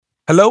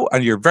Hello,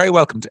 and you're very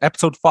welcome to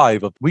episode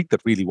 5 of The Week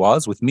That Really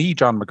Was with me,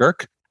 John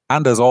McGurk,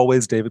 and as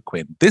always, David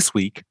Quinn. This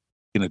week,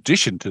 in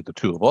addition to the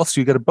two of us,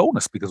 you get a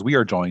bonus because we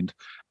are joined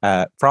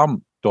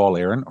from Dáil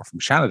Éireann, or from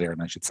Seanad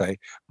Éireann, I should say,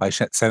 by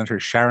Senator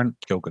Sharon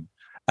Keoghan.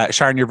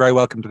 Sharon, you're very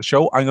welcome to the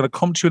show. I'm going to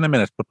come to you in a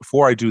minute, but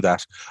before I do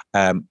that,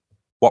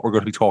 what we're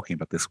going to be talking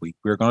about this week,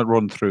 we're going to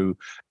run through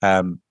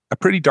a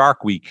pretty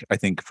dark week, I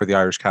think, for the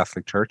Irish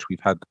Catholic Church. We've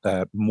had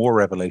more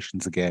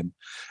revelations again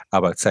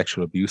about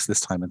sexual abuse, this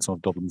time in some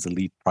of Dublin's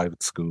elite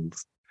private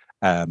schools.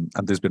 And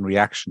there's been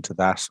reaction to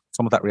that.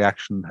 Some of that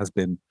reaction has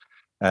been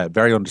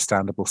very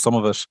understandable. Some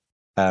of it,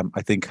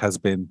 I think, has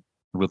been,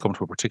 we'll come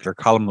to a particular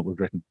column that we've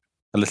written,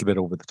 a little bit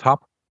over the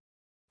top.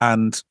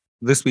 And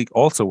this week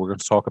also, we're going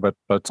to talk about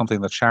something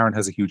that Sharon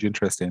has a huge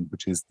interest in,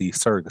 which is the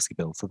surrogacy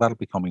bill. So that'll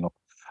be coming up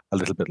a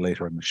little bit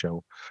later in the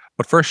show.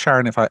 But first,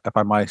 Sharon, if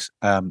I might,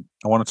 I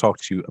want to talk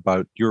to you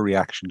about your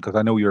reaction, because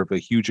I know you have a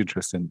huge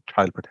interest in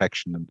child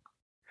protection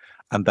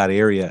and that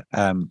area,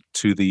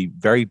 to the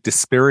very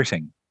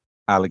dispiriting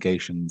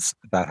allegations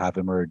that have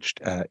emerged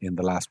in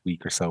the last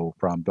week or so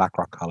from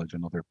Blackrock College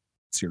and other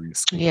serious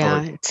schools.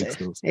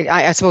 Yeah,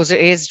 I suppose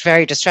it is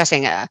very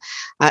distressing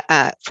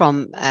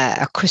from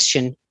a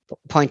Christian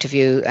point of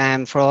view,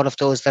 for all of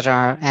those that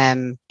are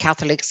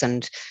Catholics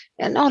and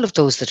all of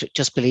those that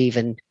just believe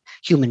in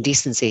human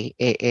decency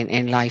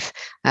in life,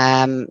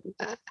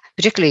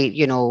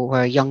 particularly,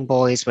 where young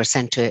boys were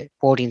sent to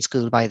boarding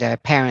school by their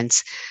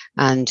parents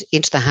and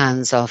into the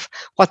hands of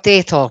what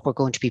they thought were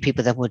going to be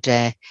people that would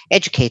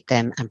educate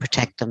them and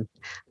protect them.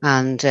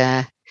 And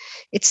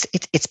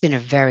it's been a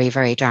very,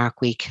 very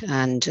dark week.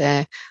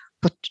 And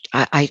but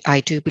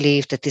I do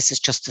believe that this is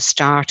just the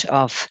start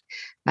of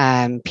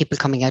people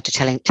coming out to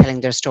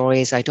telling their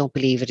stories. I don't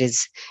believe it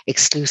is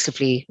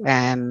exclusively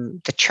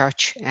the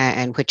church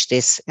in which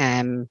this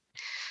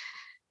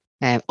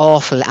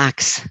awful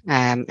acts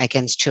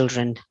against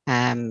children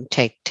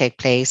take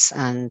place.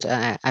 And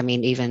I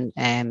mean, even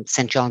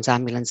St. John's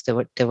Ambulance,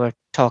 they were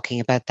talking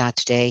about that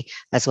today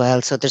as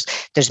well. So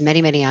there's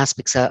many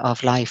aspects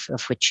of life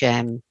of which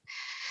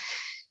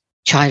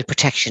child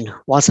protection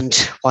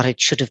wasn't what it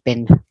should have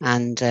been.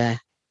 And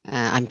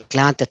I'm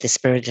glad that the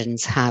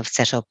Spiritans have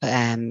set up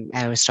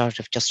a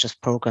restorative justice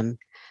program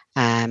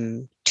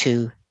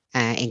to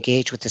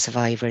engage with the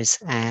survivors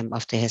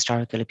of the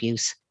historical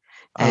abuse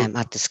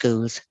at the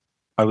schools.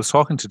 I was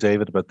talking to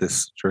David about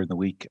this during the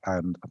week,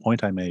 and a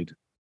point I made,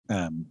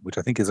 which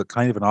I think is a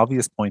kind of an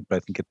obvious point, but I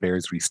think it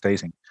bears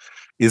restating,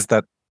 is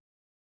that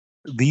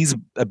these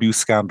abuse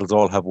scandals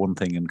all have one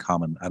thing in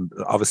common. And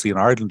obviously in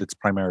Ireland, it's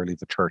primarily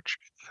the church,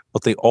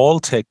 but they all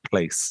take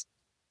place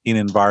in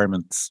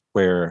environments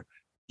where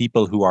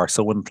people who are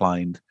so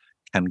inclined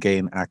can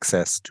gain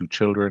access to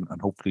children, and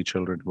hopefully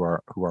children who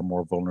are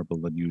more vulnerable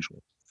than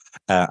usual.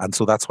 And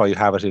so that's why you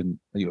have it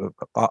you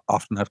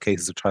often have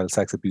cases of child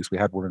sex abuse. We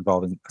had one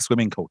involving a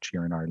swimming coach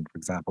here in Ireland, for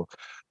example,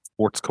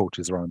 sports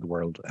coaches around the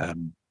world,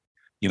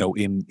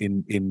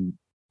 in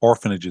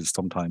orphanages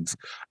sometimes.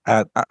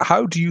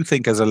 How do you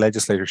think, as a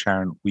legislator,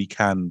 Sharon, we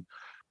can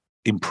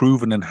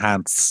improve and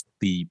enhance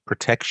the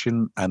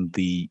protection and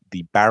the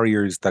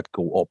barriers that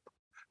go up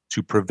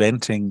to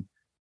preventing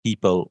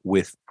people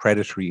with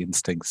predatory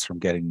instincts from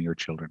getting near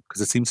children?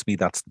 Because it seems to me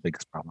that's the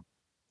biggest problem.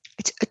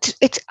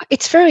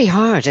 It's very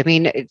hard. I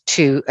mean,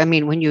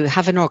 when you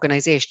have an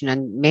organization,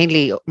 and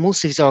mainly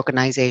most of these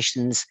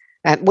organizations,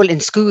 well,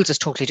 in schools it's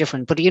totally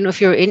different. But if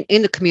you're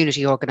in the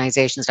community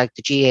organizations like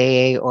the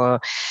GAA or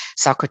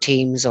soccer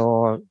teams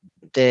or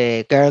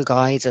the Girl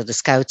Guides or the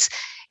Scouts,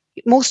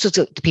 most of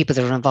the people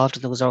that are involved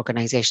in those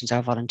organizations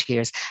are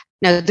volunteers.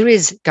 Now, there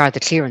is Garda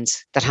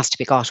clearance that has to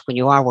be got when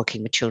you are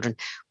working with children.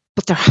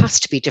 But there has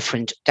to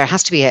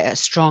be a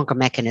stronger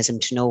mechanism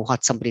to know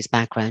what somebody's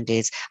background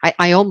is.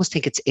 I almost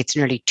think it's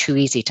nearly too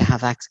easy to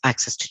have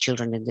access to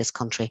children in this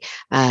country,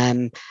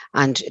 and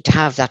to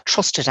have that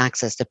trusted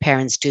access. The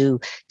parents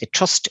they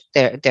trust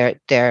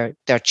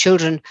their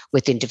children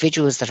with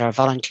individuals that are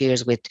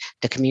volunteers with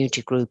the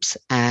community groups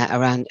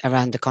around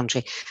the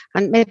country.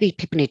 And maybe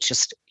people need to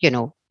just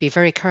be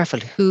very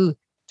careful who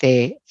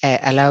they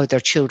allow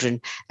their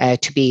children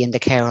to be in the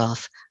care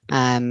of.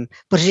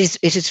 But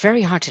it is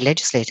very hard to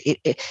legislate.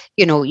 It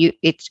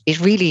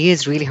really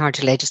is really hard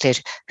to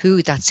legislate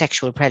who that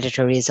sexual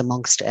predator is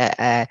amongst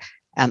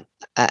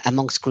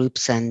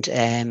groups,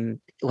 and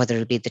whether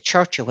it be the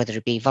church or whether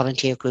it be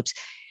volunteer groups.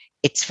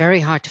 It's very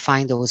hard to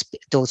find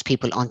those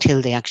people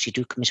until they actually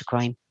do commit a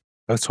crime.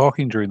 I was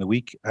talking during the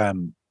week,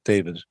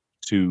 David,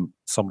 to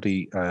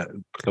somebody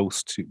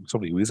close to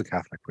somebody who is a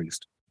Catholic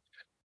priest,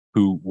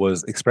 who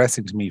was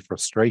expressing to me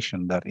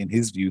frustration that, in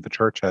his view, the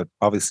church had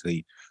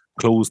obviously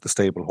closed the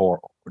stable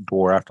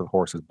door after the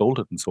horse has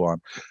bolted and so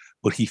on.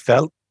 But he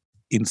felt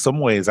in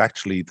some ways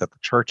actually that the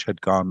church had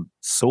gone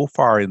so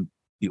far in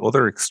the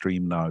other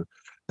extreme now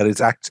that it's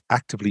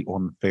actively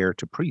unfair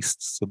to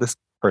priests. So this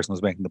person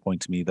was making the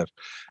point to me that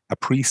a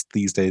priest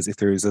these days, if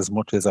there is as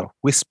much as a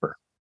whisper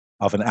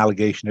of an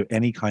allegation of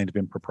any kind of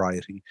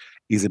impropriety,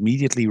 is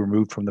immediately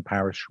removed from the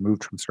parish,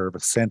 removed from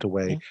service, sent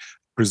away,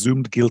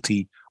 presumed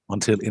guilty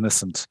until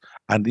innocent.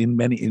 And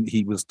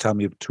he was telling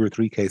me of 2 or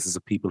 3 cases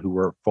of people who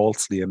were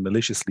falsely and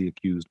maliciously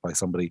accused by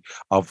somebody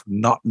of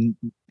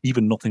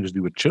even nothing to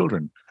do with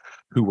children,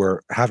 who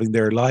were having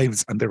their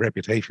lives and their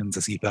reputations,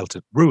 as he felt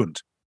it,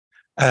 ruined.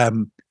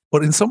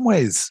 But in some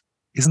ways,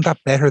 isn't that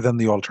better than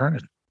the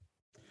alternative?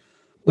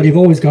 Well, you've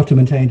always got to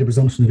maintain the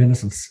presumption of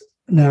innocence.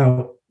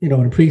 Now,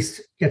 when a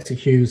priest gets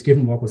accused,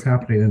 given what was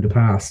happening in the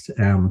past,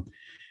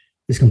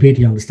 it's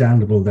completely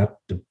understandable that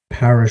the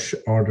parish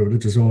or the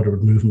religious order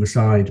would move him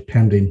aside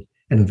pending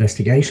an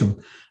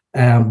investigation.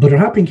 But there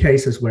have been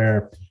cases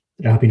where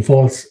there have been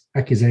false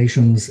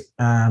accusations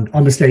and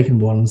unmistaken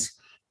ones.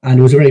 And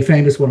there was a very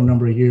famous one a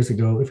number of years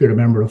ago, if you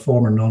remember, a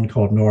former nun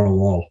called Nora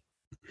Wall.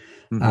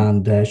 Mm-hmm.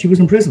 And she was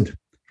imprisoned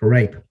for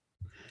rape,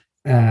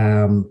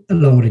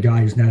 along with a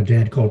guy who's now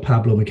dead called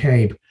Pablo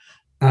McCabe.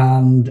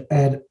 And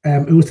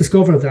it was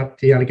discovered that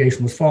the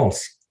allegation was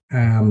false.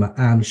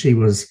 And she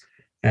was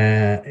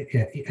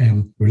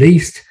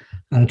released,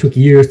 and it took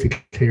years to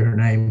clear her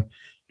name.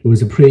 There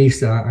was a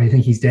priest, I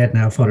think he's dead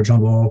now, Father John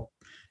Wall,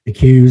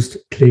 accused,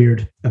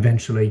 cleared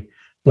eventually,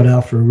 but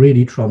after a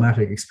really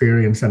traumatic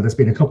experience. And there's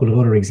been a couple of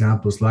other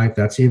examples like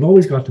that. So you've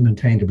always got to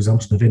maintain the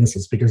presumption of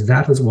innocence, because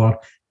that is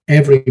what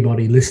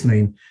everybody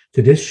listening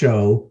to this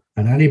show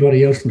and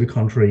anybody else in the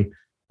country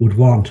would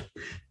want.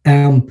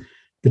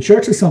 The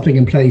church has something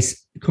in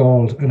place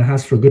called, and it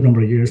has for a good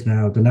number of years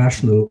now, the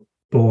National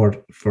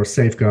Board for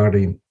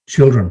Safeguarding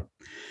Children.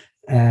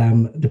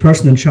 The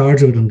person in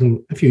charge of it until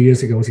a few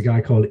years ago was a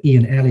guy called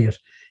Ian Elliott.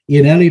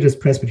 Ian Elliott is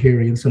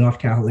Presbyterian, so not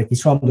Catholic.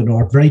 He's from the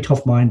North, very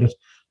tough-minded,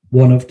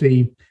 one of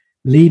the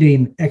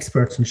leading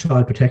experts in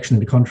child protection in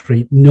the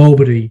country.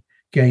 Nobody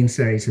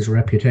gainsays his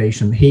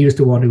reputation. He was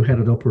the one who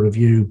headed up a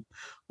review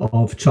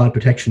of child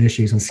protection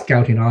issues in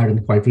Scouting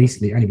Ireland quite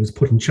recently, and he was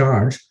put in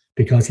charge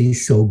because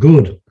he's so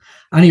good.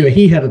 Anyway,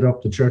 he headed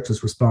up the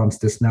church's response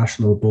to this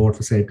National Board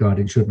for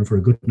Safeguarding Children for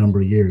a good number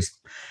of years.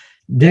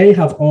 They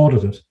have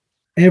audited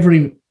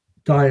every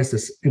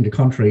diocese in the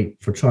country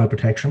for child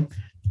protection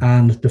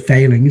and the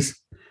failings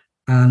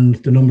and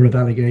the number of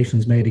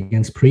allegations made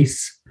against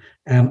priests,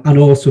 and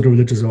also the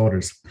religious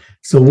orders.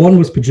 So one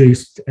was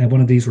produced,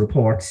 one of these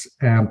reports,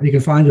 you can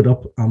find it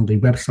up on the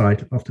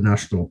website of the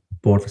National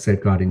Board for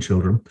Safeguarding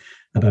Children,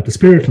 about the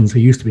Spiritans, who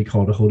used to be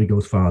called the Holy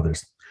Ghost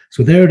Fathers.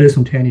 So there it is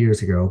from 10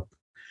 years ago.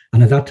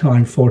 And at that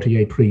time,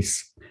 48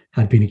 priests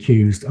had been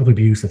accused of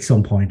abuse at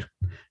some point,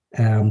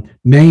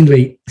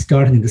 mainly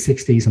starting in the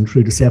 60s and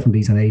through the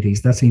 70s and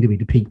 80s. That seemed to be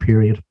the peak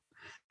period.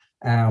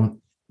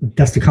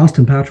 That's the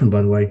constant pattern,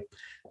 by the way.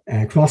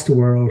 Across the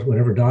world,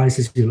 whatever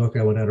diocese you look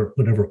at,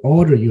 whatever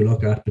order you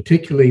look at,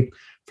 particularly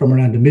from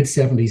around the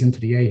mid-70s into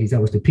the 80s,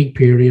 that was the peak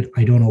period.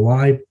 I don't know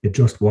why, it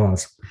just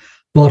was.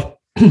 But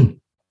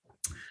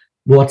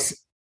what's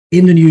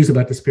in the news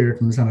about the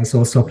Spiritans, and I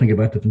saw something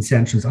about the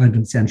Vincentians. I'm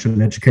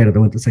Vincentian educated. I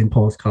went to St.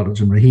 Paul's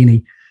College in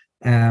Raheny.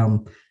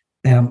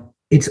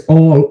 It's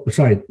all,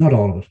 sorry, not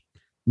all of it.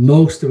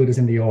 Most of it is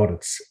in the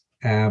audits,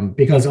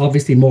 because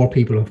obviously more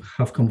people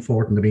have come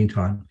forward in the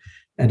meantime.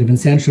 The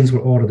Vincentians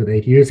were audited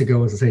 8 years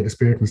ago. As I say, the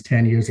Spiritans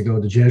 10 years ago,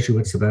 the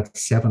Jesuits about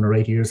 7 or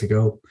 8 years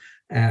ago.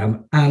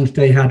 And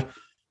they had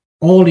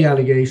all the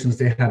allegations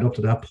they had up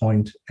to that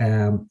point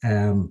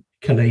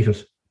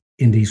collated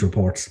in these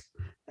reports.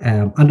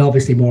 And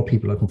obviously more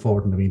people have come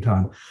forward in the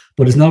meantime.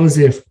 But it's not as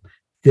if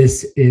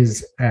this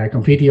is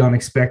completely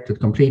unexpected,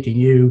 completely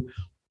new.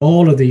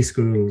 All of these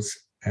schools,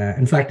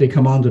 in fact, they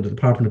come under the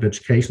Department of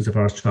Education as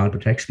far as child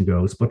protection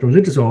goes, but the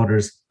religious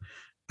orders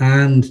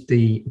and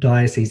the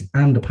diocese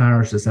and the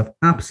parishes have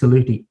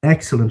absolutely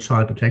excellent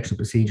child protection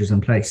procedures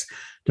in place.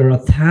 There are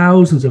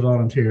thousands of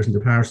volunteers in the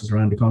parishes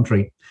around the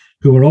country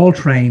who are all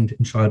trained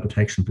in child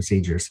protection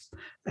procedures.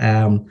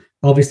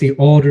 Obviously,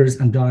 orders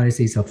and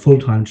dioceses have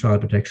full-time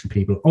child protection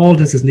people. All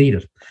this is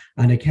needed.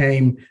 And it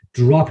came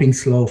dropping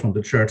slow from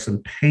the church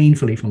and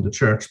painfully from the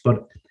church,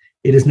 but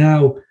it is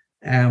now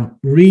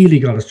really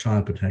got its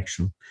child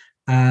protection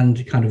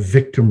and kind of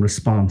victim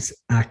response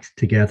act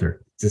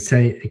together. To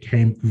say it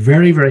came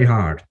very, very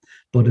hard,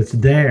 but it's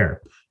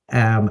there.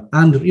 And,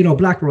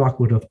 Blackrock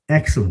would have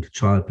excellent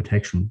child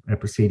protection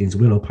proceedings,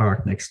 Willow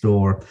Park next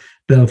door,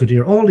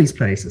 Belvedere, all these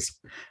places.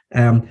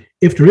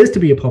 If there is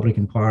to be a public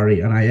inquiry,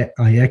 and I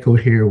echo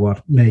here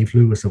what Maeve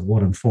Lewis of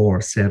 1 and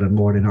 4 said on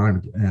Morning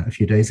Ireland a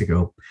few days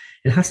ago,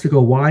 it has to go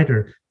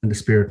wider than the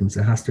Spiritans.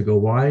 It has to go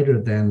wider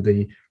than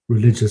the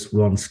religious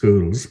run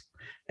schools.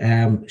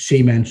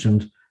 She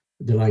mentioned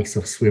the likes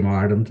of Swim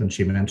Ireland, and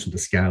she mentioned the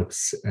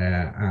Scouts,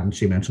 and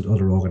she mentioned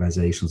other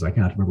organizations. I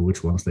can't remember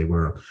which ones they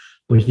were.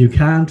 But you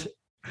can't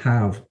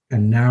have a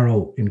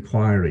narrow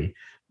inquiry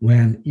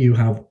when you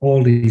have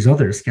all these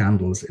other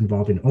scandals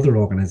involving other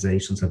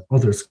organizations and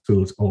other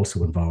schools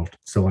also involved.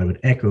 So I would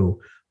echo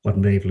what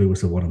Maeve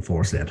Lewis of 1 and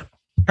 4 said.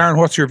 Karen,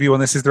 what's your view on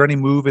this? Is there any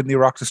move in the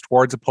Oireachtas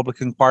towards a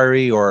public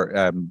inquiry,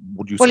 or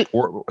would you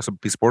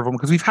be supportive of them?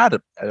 Because we've had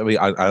it. I mean,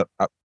 I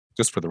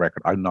just for the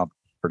record, I'm not,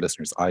 for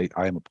listeners, I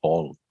am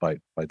appalled by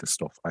this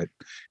stuff.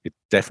 It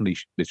definitely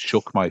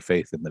shook my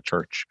faith in the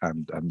church,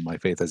 and my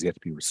faith has yet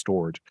to be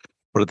restored.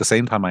 But at the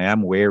same time, I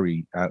am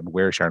wary and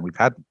aware, Sharon. We've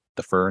had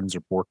the Ferns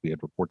report. We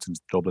had reports into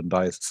the Dublin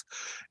Diocese.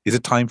 Is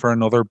it time for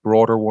another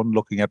broader one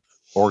looking at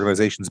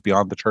organisations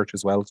beyond the church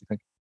as well, do you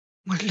think?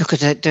 Well, look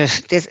at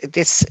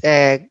this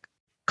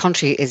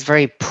country is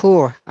very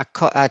poor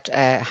at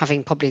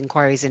having public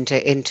inquiries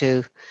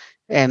into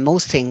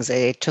most things.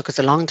 It took us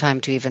a long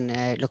time to even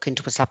look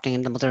into what's happening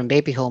in the mother and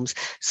baby homes.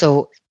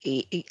 So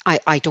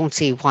I don't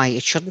see why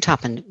it shouldn't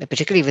happen,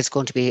 particularly if it's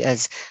going to be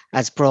as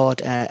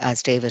broad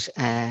as David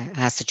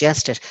has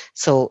suggested.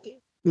 So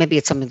maybe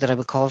it's something that I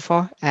would call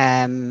for.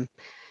 I've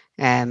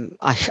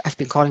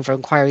been calling for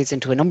inquiries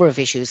into a number of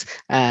issues,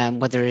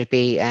 whether it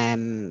be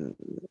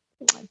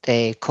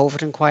the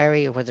COVID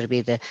inquiry or whether it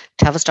be the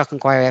Tavistock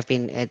inquiry. I've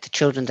been the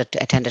children that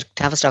attended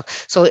Tavistock.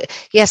 So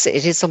yes,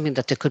 it is something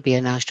that there could be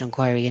a national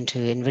inquiry into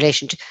in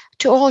relation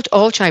to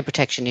all child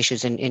protection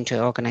issues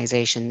into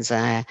organisations.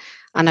 And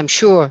I'm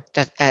sure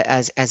that,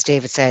 as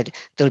David said,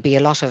 there'll be a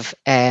lot of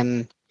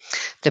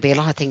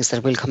things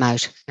that will come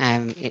out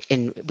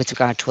in with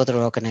regard to other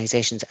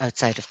organisations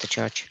outside of the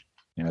church.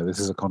 Yeah, this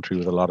is a country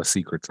with a lot of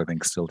secrets, I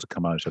think, still to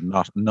come out, and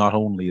not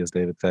only, as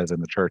David says,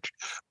 in the church.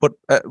 But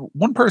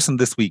one person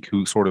this week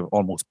who sort of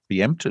almost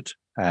preempted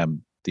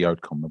the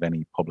outcome of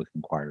any public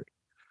inquiry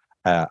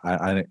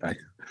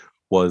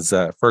was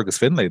Fergus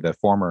Finlay, the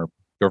former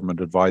government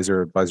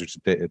advisor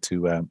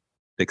to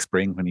Dick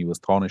Spring when he was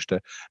Taoiseach,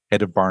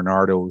 head of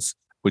Barnardo's,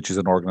 which is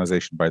an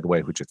organisation, by the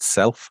way, which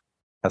itself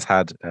has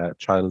had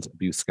child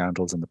abuse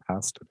scandals in the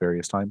past at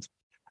various times.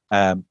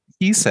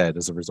 He said,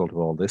 as a result of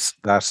all this,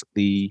 that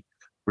the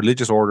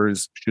religious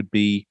orders should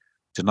be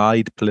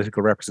denied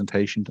political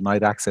representation,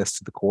 denied access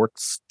to the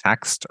courts,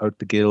 taxed out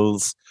the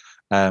gills,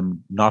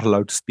 not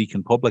allowed to speak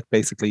in public,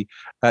 basically.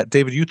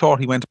 David, you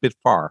thought he went a bit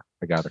far,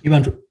 I gather.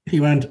 He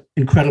went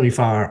incredibly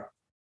far,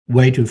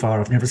 way too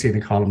far. I've never seen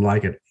a column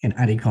like it in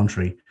any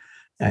country,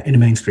 in a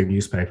mainstream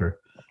newspaper.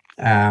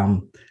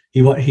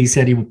 He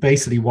said he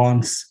basically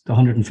wants the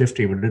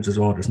 150 religious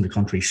orders in the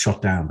country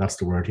shut down. That's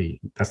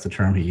the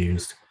term he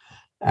used.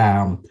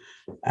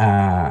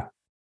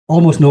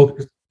 Almost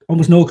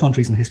no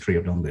countries in history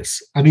have done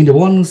this. I mean, the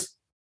ones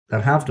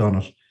that have done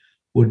it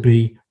would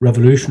be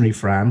revolutionary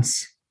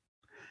France.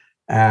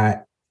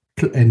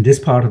 In this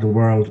part of the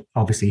world,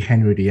 obviously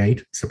Henry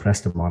VIII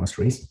suppressed the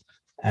monasteries.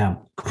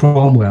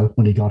 Cromwell,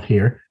 when he got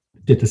here,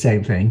 did the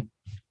same thing.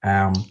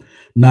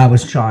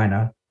 Maoist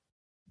China,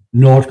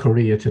 North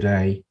Korea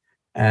today,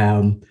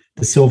 the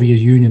Soviet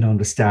Union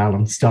under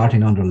Stalin,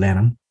 starting under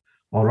Lenin.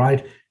 All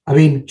right. I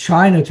mean,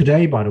 China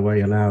today, by the way,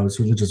 allows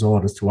religious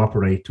orders to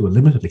operate to a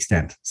limited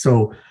extent.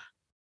 So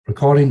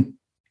recording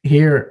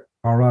here,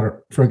 or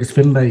rather, Fergus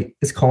Finlay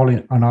is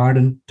calling on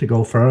Ireland to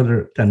go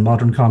further than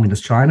modern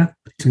communist China.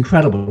 It's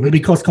incredible,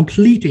 because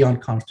completely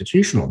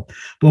unconstitutional.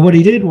 But what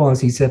he did was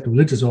he said the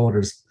religious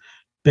orders,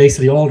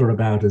 basically all they're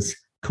about is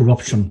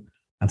corruption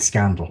and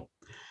scandal.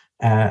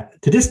 To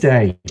this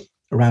day,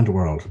 around the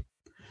world,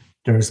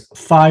 there's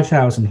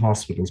 5,000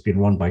 hospitals being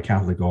run by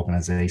Catholic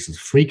organizations,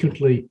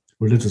 frequently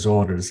religious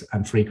orders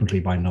and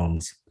frequently by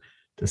nuns.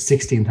 There's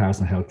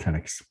 16,000 health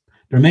clinics.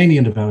 They're mainly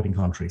in developing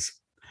countries.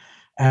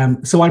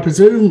 So I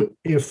presume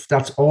if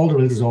that's all the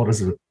religious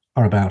orders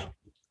are about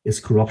is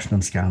corruption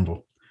and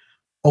scandal,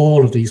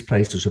 all of these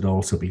places should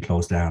also be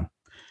closed down,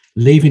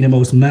 leaving the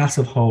most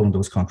massive hole in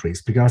those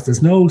countries, because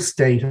there's no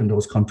state in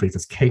those countries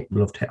that's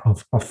capable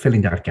of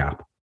filling that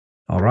gap.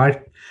 All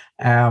right.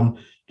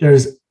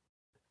 There's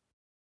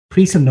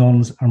priests and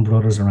nuns and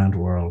brothers around the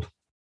world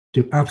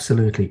do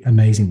absolutely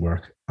amazing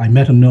work. I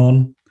met a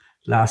nun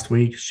last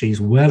week. She's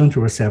well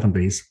into her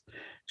 70s.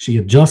 She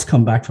had just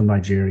come back from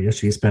Nigeria.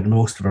 She spent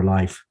most of her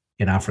life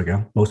in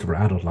Africa, most of her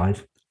adult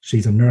life.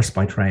 She's a nurse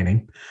by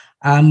training.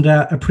 And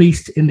a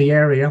priest in the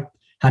area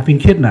had been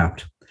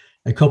kidnapped.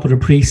 A couple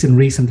of priests in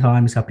recent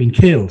times have been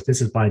killed.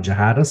 This is by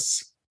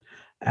jihadists.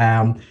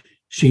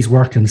 She's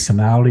worked in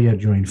Somalia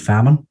during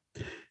famine.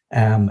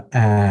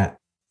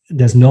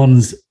 There's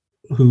nuns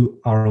who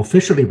are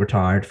officially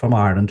retired from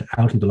Ireland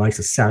out in the likes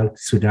of South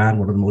Sudan,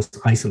 one of the most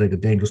isolated,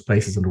 dangerous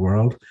places in the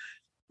world,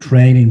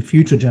 training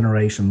future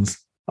generations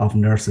of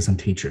nurses and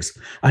teachers.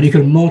 And you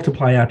can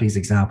multiply out these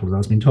examples. I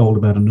was being told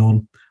about a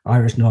nun,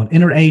 Irish nun,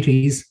 in her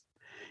 80s,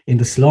 in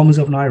the slums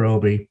of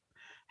Nairobi,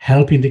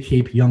 helping to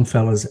keep young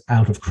fellas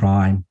out of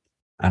crime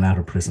and out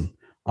of prison.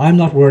 I'm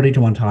not worthy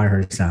to untie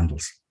her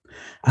sandals.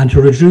 And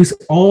to reduce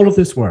all of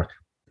this work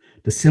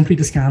to simply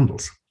the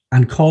scandals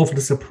and call for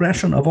the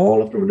suppression of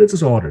all of the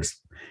religious orders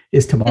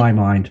is, to my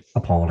mind,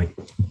 appalling.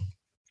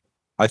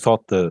 I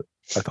thought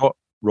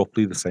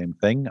roughly the same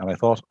thing. And I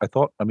thought,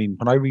 I mean,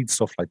 when I read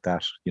stuff like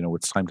that,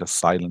 it's time to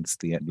silence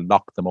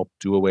lock them up,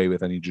 do away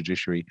with any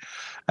judiciary,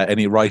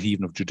 any right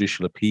even of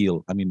judicial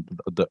appeal. I mean,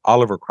 the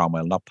Oliver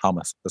Cromwell, not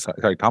Thomas,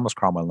 Thomas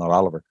Cromwell, not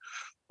Oliver,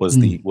 was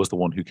the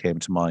one who came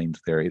to mind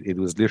there. It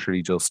was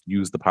literally just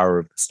use the power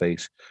of the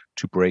state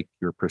to break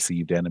your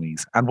perceived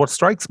enemies. And what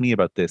strikes me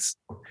about this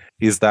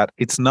is that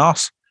he's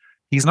not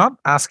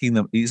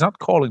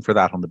calling for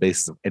that on the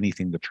basis of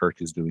anything the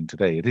church is doing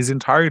today. It is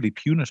entirely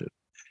punitive.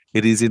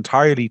 It is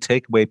entirely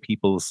take away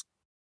people's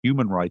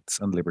human rights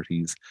and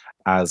liberties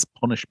as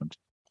punishment.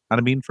 And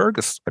I mean,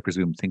 Fergus, I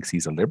presume, thinks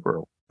he's a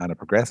liberal and a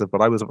progressive,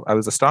 but I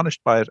was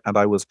astonished by it, and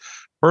I was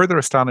further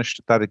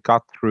astonished that it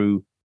got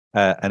through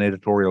an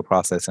editorial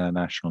process in a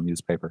national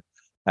newspaper.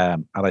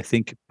 And I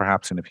think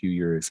perhaps in a few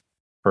years,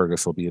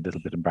 Fergus will be a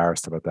little bit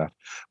embarrassed about that.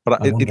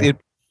 But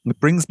it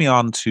brings me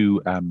on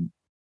to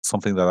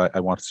something that I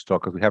wanted to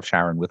talk, because we have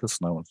Sharon with us,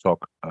 and I want to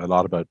talk a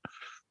lot about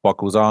what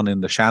goes on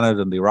in the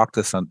Seanad and the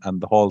Oireachtas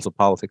and the halls of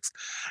politics.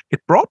 It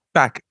brought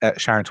back,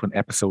 Sharon, to an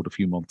episode a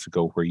few months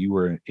ago where you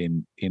were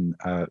in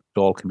a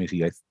Dáil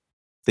committee. I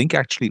think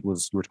actually you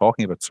were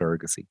talking about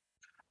surrogacy.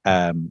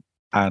 I've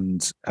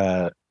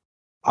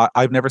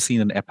never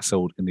seen an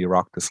episode in the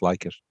Oireachtas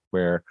like it,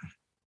 where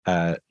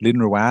Lynn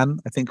Ruane,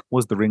 I think,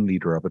 was the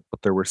ringleader of it,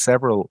 but there were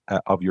several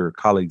of your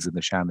colleagues in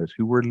the Seanad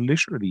who were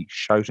literally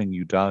shouting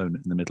you down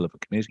in the middle of a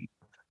committee.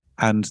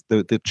 And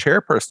the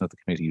chairperson of the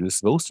committee, who was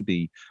supposed to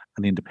be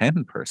an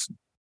independent person,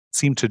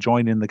 seemed to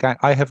join in the gang.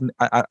 And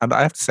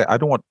I have to say,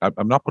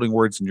 I'm not putting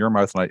words in your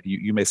mouth, and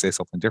you may say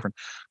something different,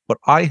 but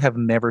I have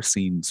never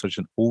seen such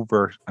an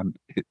overt and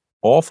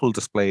awful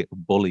display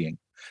of bullying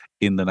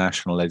in the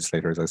national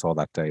legislature as I saw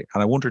that day.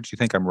 And I wonder, do you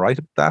think I'm right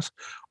about that?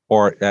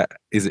 Or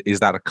is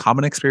that a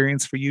common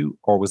experience for you,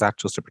 or was that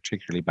just a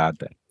particularly bad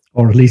day?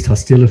 Or at least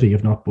hostility,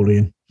 if not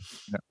bullying.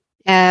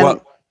 Yeah.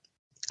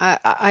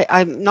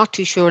 I'm not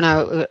too sure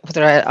now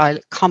whether I'll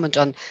comment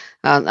on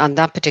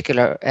that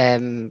particular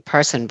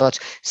person, but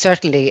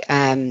certainly,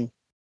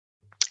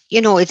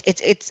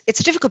 it's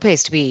a difficult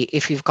place to be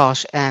if you've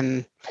got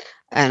an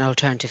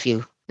alternative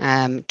view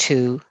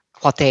to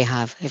what they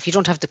have. If you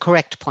don't have the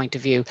correct point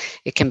of view,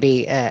 it can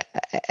be a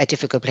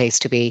difficult place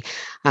to be.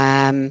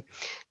 That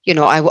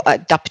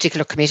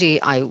particular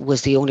committee, I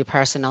was the only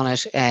person on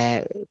it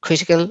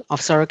critical of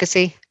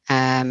surrogacy.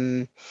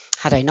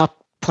 Had I not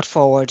put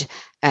forward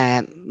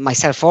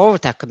myself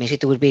forward that committee,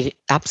 there would be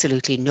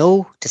absolutely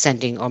no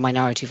dissenting or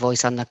minority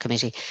voice on that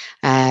committee.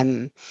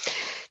 None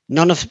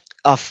of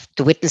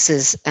the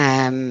witnesses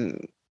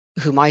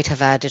who might have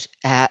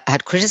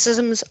had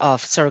criticisms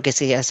of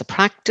surrogacy as a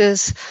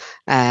practice,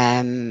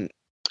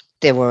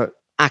 they were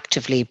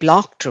actively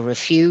blocked or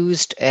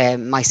refused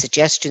my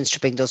suggestions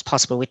to bring those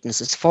possible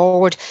witnesses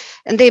forward,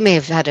 and they may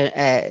have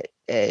had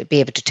be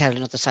able to tell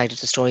another side of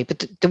the story,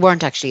 but they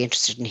weren't actually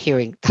interested in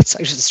hearing that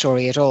side of the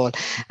story at all.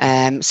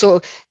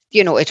 So,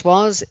 it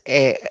was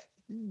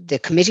the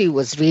committee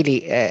was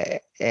really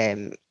a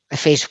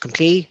fait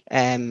accompli.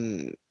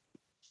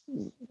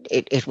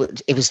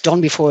 It was done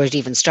before it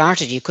even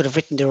started. You could have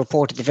written the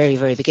report at the very,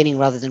 very beginning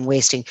rather than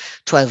wasting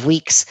 12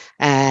 weeks.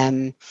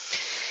 I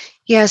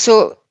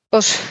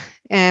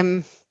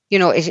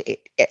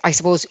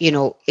suppose,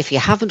 if you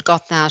haven't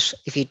got that,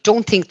 if you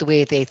don't think the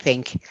way they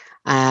think,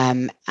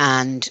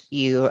 and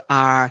you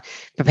are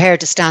prepared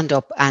to stand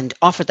up and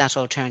offer that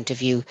alternative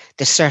view,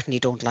 they certainly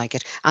don't like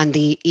it. And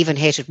they even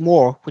hate it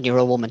more when you're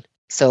a woman.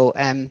 So,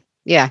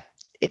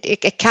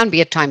 it can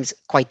be at times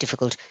quite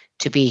difficult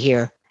to be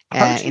here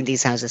in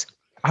these houses.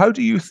 How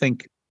do you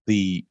think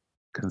the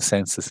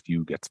consensus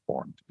view gets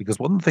formed? Because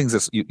one of the things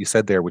that you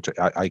said there, which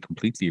I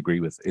completely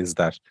agree with, is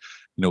that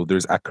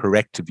there's a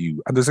correct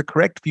view, and there's a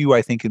correct view,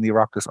 I think, in the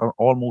Oireachtas on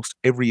almost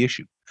every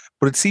issue,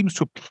 but it seems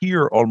to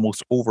appear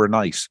almost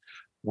overnight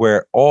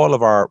where all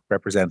of our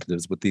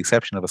representatives, with the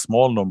exception of a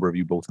small number of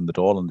you both in the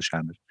Dáil and the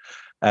Seanad,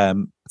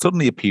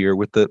 suddenly appear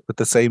with the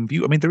same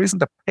view. I mean, there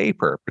isn't a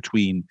paper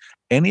between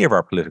any of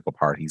our political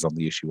parties on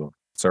the issue of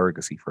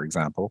surrogacy, for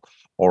example,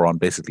 or on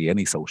basically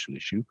any social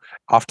issue,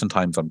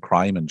 oftentimes on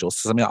crime and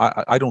justice. I mean,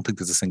 I don't think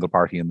there's a single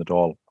party in the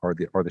Dáil or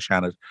the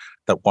Seanad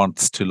that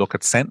wants to look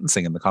at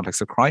sentencing in the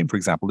context of crime, for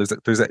example. There's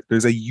a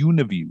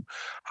uniview.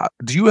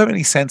 Do you have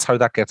any sense how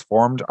that gets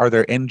formed? Are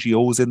there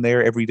NGOs in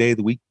there every day of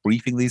the week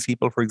briefing these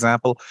people, for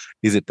example?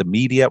 Is it the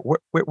media?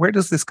 Where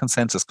does this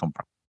consensus come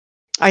from?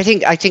 I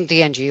think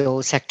the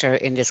NGO sector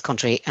in this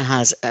country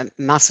has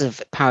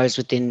massive powers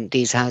within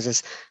these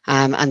houses,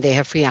 and they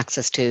have free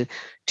access to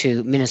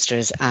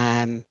ministers,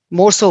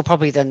 more so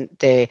probably than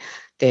the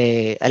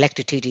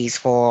elected TDs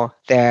for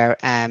their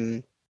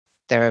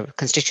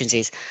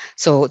constituencies.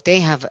 So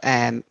they have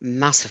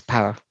massive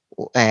power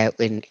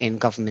in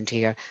government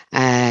here.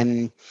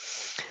 I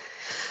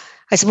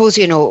suppose,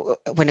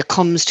 when it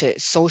comes to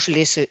social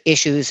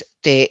issues,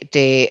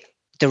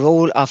 the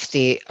role of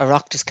the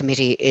Oireachtas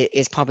committee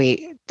is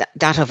probably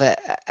that of a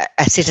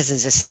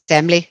citizens'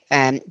 assembly.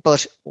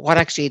 But what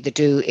actually they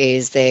do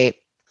is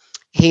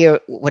here,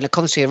 when it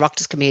comes to the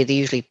Oireachtas committee, they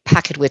usually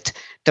pack it with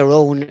their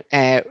own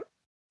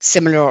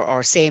similar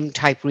or same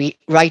type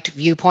right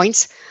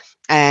viewpoints.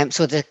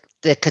 So the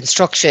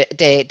construction,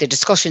 the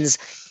discussions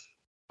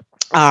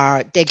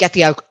they get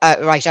the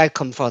right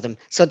outcome for them.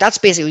 So that's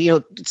basically,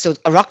 so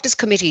Oireachtas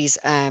committees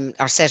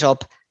are set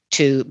up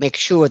to make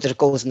sure that it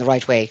goes in the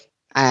right way.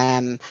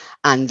 And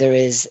there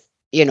is,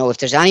 if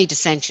there's any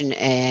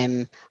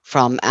dissension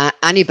from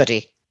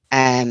anybody,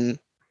 they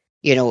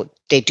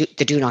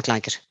do not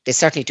like it. They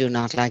certainly do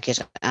not like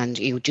it, and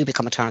you do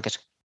become a target.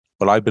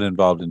 Well, I've been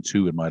involved in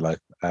two in my life.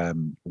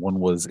 One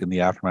was in the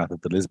aftermath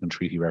of the Lisbon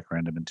Treaty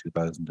referendum in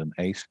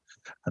 2008,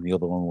 and the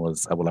other one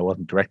was, I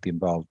wasn't directly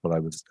involved, but I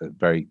was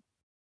very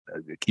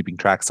keeping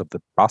tracks of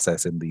the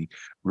process in the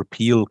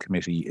repeal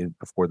committee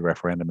before the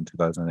referendum in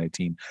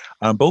 2018.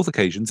 And on both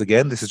occasions,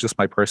 again, this is just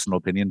my personal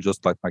opinion,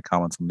 just like my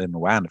comments on Lynn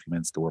Ruane a few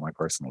minutes ago were my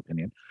personal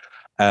opinion.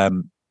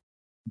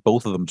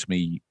 Both of them, to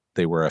me,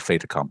 they were a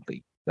fait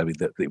accompli. I mean,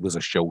 it was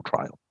a show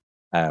trial.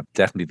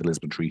 Definitely the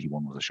Lisbon Treaty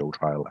one was a show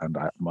trial. And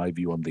my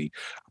view on the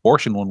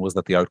abortion one was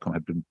that the outcome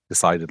had been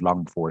decided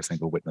long before a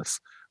single witness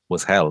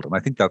was held. And I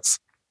think that's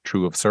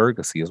true of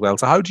surrogacy as well.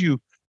 So how do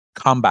you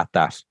combat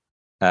that,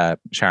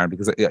 Sharon?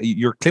 Because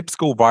your clips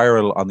go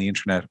viral on the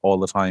internet all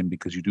the time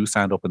because you do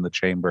stand up in the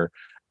chamber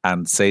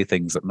and say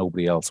things that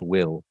nobody else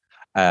will.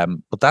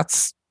 But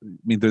that's, I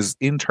mean, there's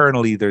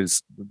no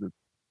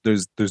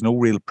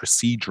real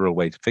procedural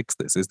way to fix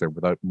this, is there,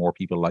 without more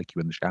people like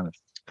you in the Seanad?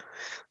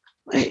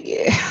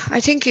 I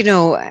think,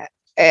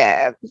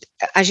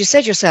 as you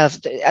said yourself,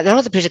 a lot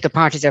of the political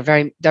parties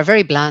they're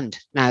very bland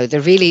now. They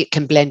really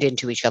can blend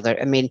into each other.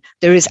 I mean,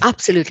 there is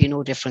absolutely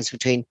no difference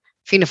between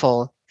Fianna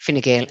Fáil,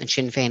 Fine Gael, and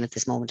Sinn Féin at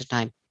this moment in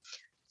time.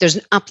 There's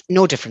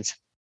no difference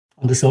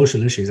on the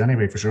social issues,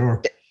 anyway, for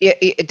sure.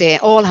 They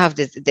all have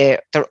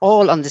they're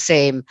all on the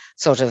same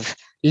sort of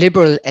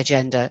liberal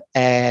agenda.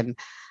 I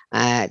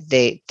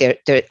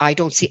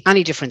don't see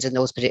any difference in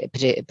those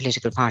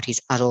political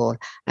parties at all.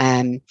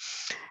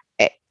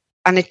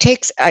 And it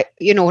takes,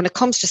 when it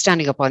comes to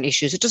standing up on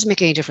issues, it doesn't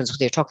make any difference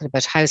whether you're talking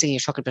about housing, you're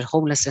talking about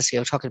homelessness,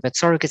 you're talking about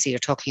surrogacy, you're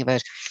talking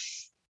about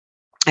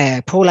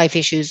pro-life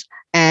issues,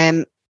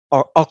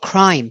 or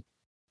crime.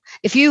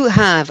 If you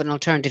have an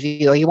alternative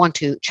view, or you want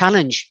to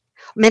challenge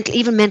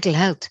even mental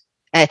health,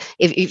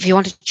 if you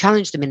want to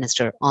challenge the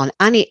minister on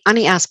any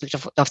aspect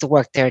of the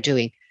work they're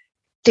doing,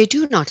 they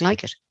do not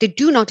like it. They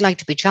do not like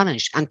to be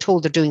challenged and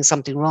told they're doing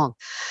something wrong.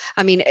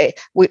 I mean,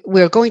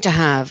 we're going to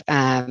have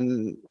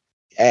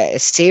a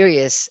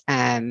serious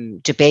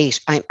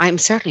debate. I'm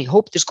certainly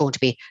hope there's going to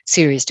be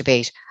serious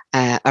debate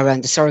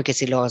around the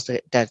surrogacy laws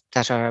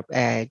that are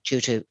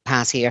due to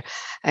pass here.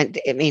 And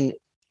I mean,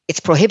 it's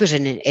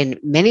prohibited in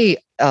many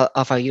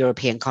of our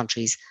European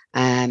countries,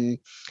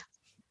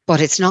 but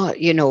it's not.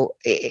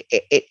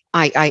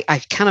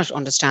 I cannot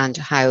understand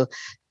how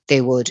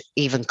they would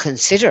even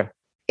consider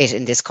it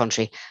in this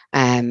country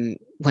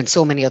when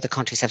so many other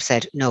countries have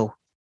said no.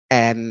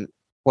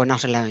 We're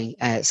not allowing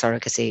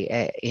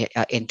surrogacy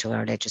into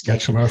our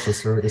legislation. Commercial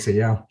surrogacy,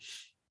 yeah.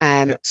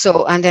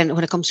 So, and then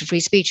when it comes to free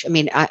speech, I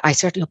mean, I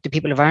certainly hope the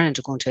people of Ireland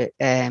are going to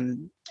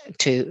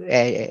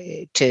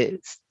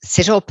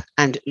sit up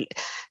and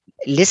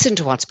listen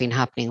to what's been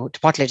happening,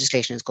 what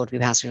legislation is going to be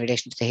passed in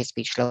relation to the hate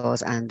speech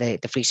laws and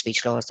the free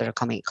speech laws that are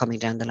coming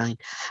down the line,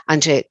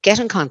 and to get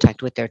in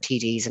contact with their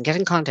TDs and get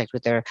in contact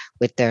with their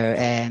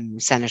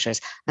senators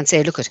and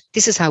say, look,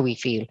 this is how we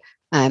feel.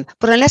 But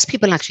unless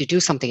people actually do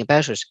something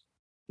about it,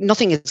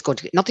 nothing's going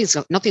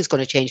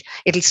to change.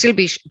 It'll still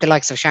be the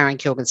likes of Sharon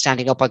Keoghan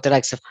standing up, or the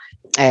likes of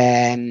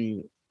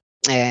Karen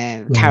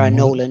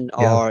Nolan,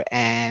 or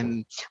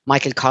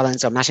Michael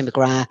Collins, or Mattie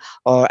McGrath,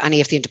 or any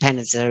of the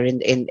independents that are in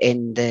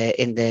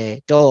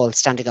the Dáil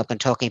standing up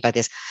and talking about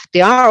this.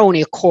 There are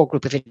only a core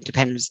group of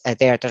independents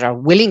there that are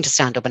willing to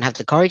stand up and have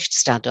the courage to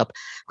stand up,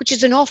 which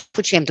is an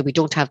awful shame that we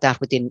don't have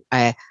that within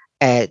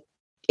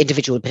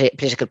individual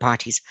political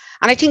parties.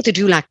 And I think they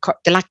lack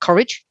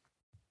courage.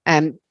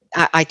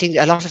 I think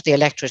a lot of the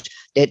electorate,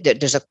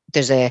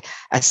 there's a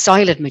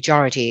silent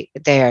majority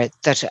there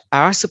that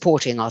are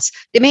supporting us.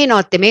 They may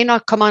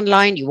not come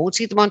online. You won't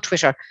see them on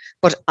Twitter,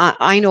 but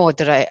I know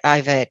that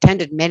I've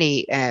attended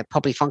many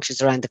public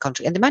functions around the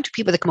country, and the amount of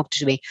people that come up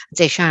to me and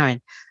say,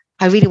 Sharon,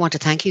 I really want to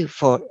thank you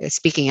for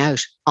speaking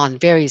out on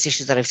various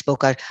issues that I've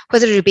spoke out,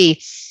 whether it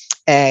be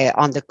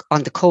on the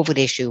COVID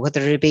issue,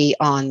 whether it be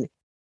on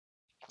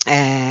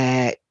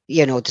the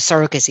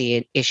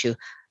surrogacy issue.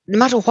 No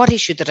matter what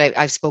issue that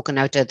I've spoken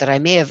out that I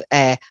may have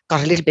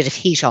got a little bit of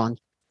heat on,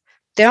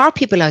 there are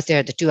people out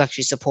there that do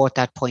actually support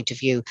that point of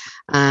view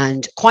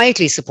and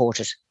quietly support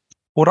it.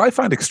 What I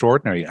find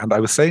extraordinary, and I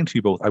was saying to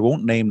you both, I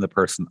won't name the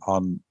person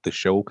on the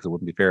show because it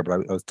wouldn't be fair, but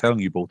I was telling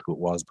you both who it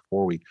was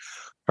before we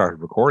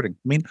started recording.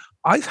 I mean,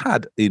 I've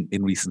had in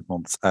recent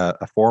months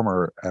a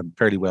former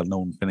fairly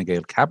well-known Fine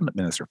Gael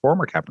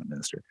former cabinet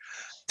minister,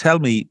 tell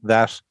me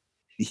that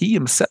he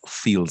himself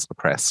feels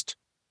oppressed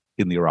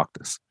in the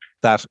Oireachtas.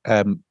 That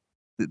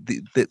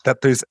that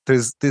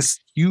there's this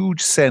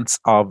huge sense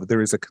of there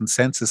is a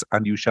consensus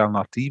and you shall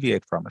not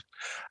deviate from it.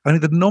 I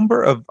mean, the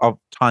number of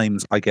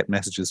times I get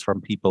messages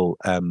from people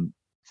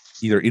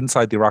either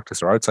inside the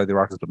Oireachtas or outside the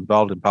Oireachtas but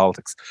involved in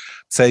politics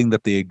saying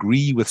that they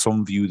agree with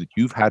some view that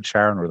you've had,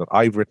 Sharon, or that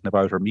I've written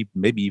about, or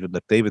maybe even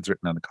that David's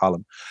written in a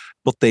column,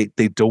 but they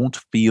don't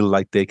feel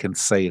like they can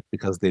say it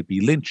because they'd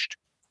be lynched.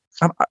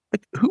 And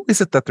who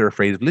is it that they're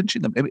afraid of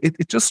lynching them?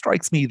 It just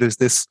strikes me there's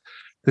this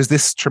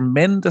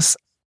tremendous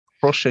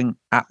crushing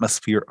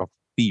atmosphere of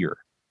fear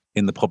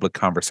in the public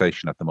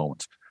conversation at the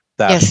moment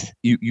that yes.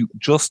 you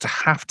just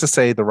have to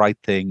say the right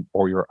thing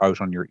or you're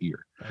out on your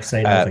ear. Or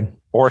say nothing.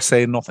 Or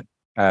say nothing.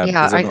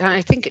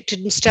 I think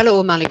didn't Stella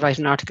O'Malley write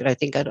an article? I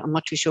think I'm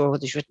not too sure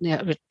whether she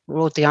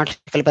wrote the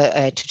article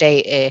about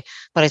today,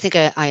 but I think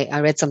I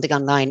read something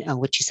online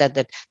which she said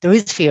that there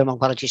is fear among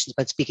politicians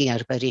about speaking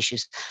out about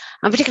issues,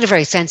 and particularly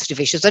very sensitive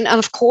issues. And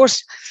of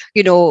course,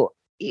 look,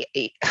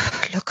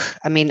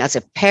 I mean, as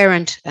a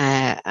parent,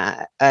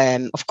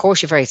 of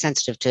course, you're very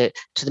sensitive to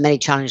the many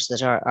challenges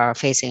that are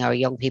facing our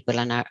young people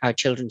and our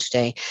children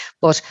today,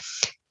 but.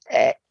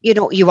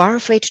 You are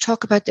afraid to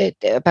talk about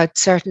about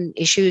certain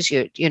issues.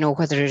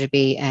 Whether it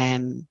be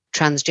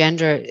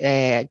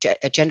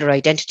transgender, gender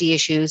identity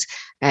issues,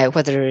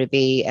 whether it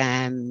be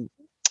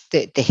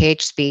the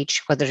hate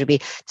speech, whether it be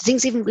the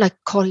things even like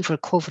calling for a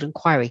COVID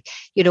inquiry.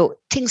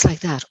 Things like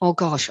that. Oh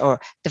gosh,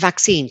 or the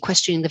vaccine,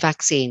 questioning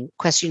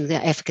the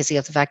efficacy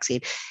of the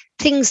vaccine.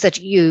 Things that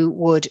you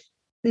would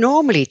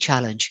normally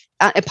challenge.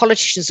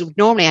 Politicians would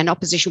normally, and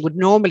opposition would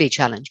normally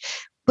challenge.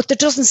 But there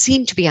doesn't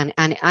seem to be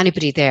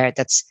anybody there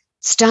that's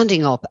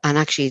standing up and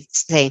actually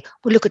saying,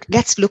 well,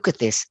 let's look at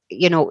this.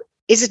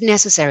 Is it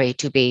necessary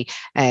to be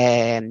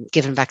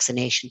given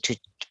vaccinations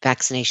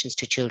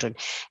to children?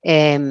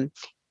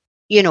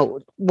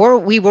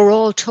 We were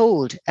all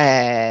told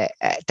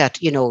that,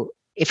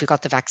 if we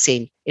got the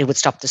vaccine, it would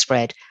stop the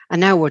spread.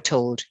 And now we're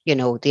told,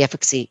 the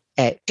efficacy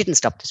didn't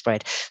stop the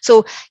spread.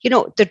 So,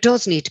 there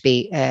does need to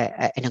be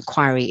an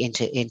inquiry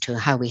into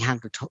how we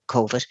handle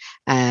COVID.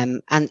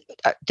 And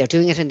they're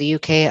doing it in the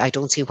UK. I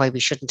don't see why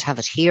we shouldn't have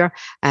it here.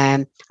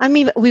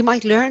 We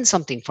might learn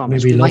something from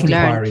it. We love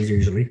inquiries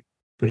usually,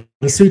 but if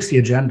it suits the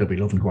agenda, we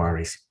love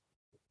inquiries.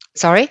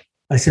 Sorry?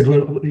 I said,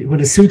 well, when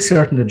it suits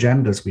certain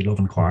agendas, we love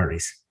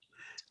inquiries.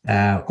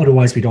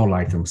 Otherwise, we don't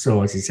like them.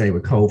 So, as you say,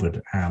 with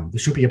COVID, there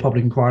should be a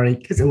public inquiry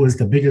because it was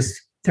the biggest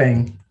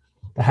thing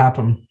that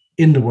happened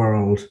in the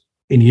world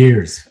in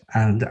years,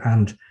 and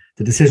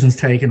the decisions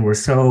taken were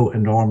so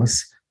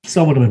enormous.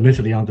 Some of them,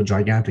 admittedly, under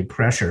gigantic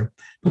pressure.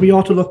 But we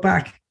ought to look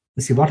back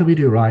and see, what did we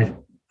do right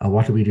and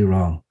what did we do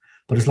wrong?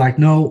 But it's like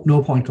no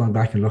point going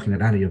back and looking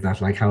at any of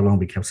that, like how long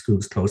we kept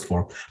schools closed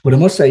for. But I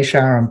must say,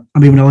 Sharon,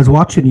 when I was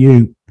watching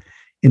you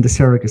in the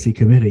surrogacy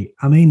committee,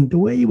 the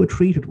way you were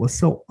treated was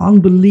so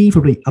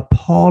unbelievably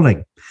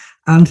appalling.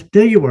 And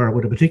there you were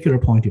with a particular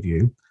point of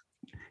view.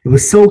 It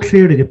was so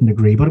clear they didn't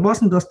agree, but it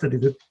wasn't just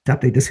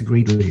that they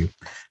disagreed with you.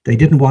 They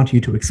didn't want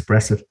you to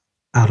express it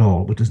at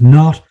all, but it's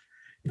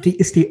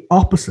the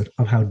opposite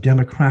of how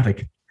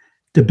democratic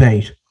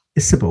debate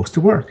is supposed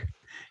to work.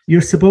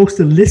 You're supposed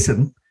to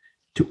listen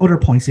to other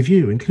points of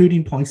view,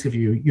 including points of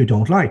view you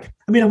don't like.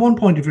 At one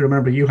point, if you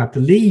remember, you had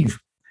to leave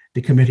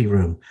the committee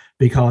room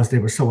because they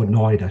were so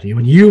annoyed at you,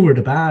 and you were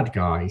the bad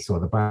guy, so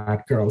the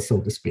bad girl,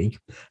 so to speak.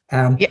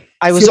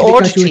 I was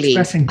ordered to leave.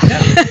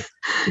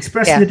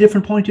 Expressing a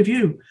different point of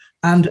view,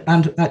 and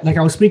like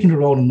I was speaking to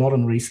Roland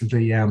Mullen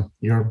recently,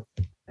 your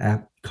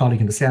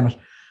colleague in the Senate,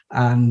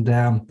 and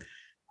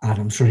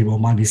I'm sure he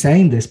won't mind me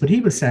saying this, but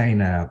he was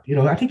saying,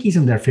 I think he's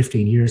in there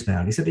 15 years now,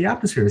 and he said the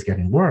atmosphere is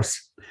getting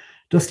worse.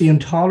 Just the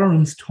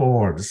intolerance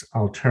towards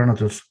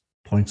alternative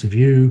points of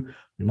view,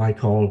 we might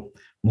call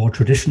more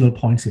traditional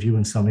points of view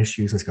in some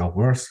issues, has got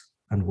worse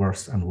and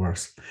worse and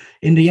worse.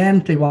 In the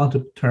end, they want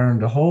to turn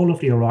the whole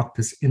of the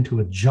Oireachtas into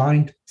a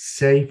giant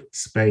safe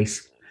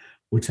space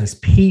which has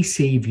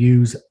PC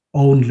views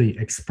only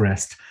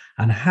expressed.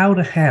 And how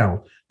the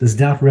hell does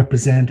that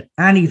represent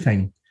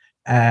anything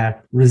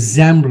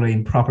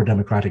resembling proper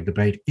democratic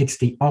debate? It's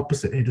the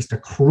opposite. It is the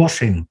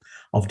crushing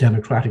of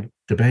democratic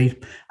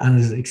debate, and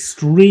is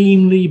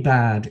extremely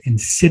bad,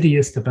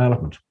 insidious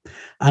development.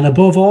 And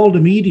above all,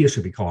 the media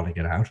should be calling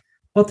it out.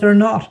 But they're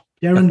not.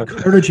 They're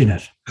encouraging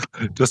it.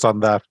 Just on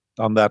that,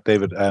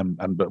 David,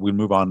 but we'll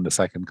move on in a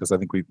second because I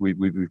think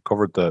we've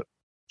covered the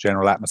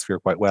general atmosphere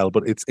quite well.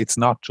 But it's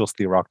not just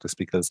the Oireachtas,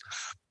 because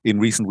in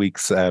recent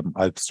weeks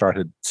I've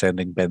started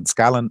sending Ben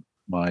Scallon,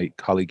 my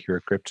colleague here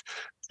at Crypt,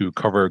 to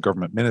cover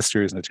government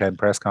ministers and attend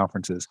press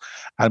conferences.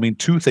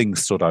 Two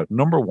things stood out.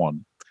 Number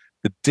one,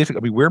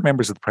 we're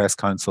members of the press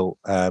council.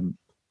 Ben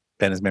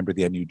is a member of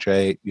the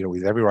NUJ. He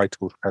has every right to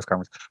go to press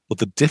conference, but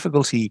the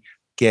difficulty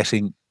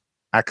getting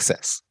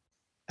access.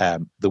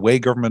 The way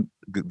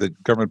the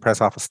government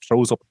press office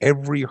throws up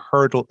every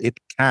hurdle it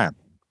can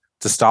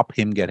to stop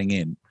him getting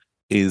in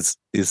is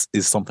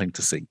something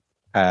to see.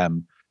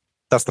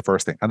 That's the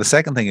first thing. And the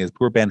second thing is,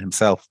 poor Ben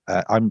himself,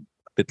 I'm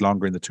a bit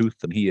longer in the tooth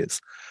than he is.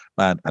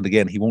 And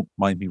again, he won't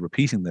mind me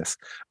repeating this,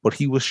 but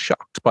he was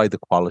shocked by the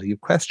quality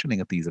of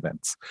questioning at these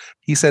events.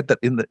 He said that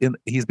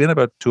he's been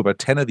to about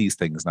 10 of these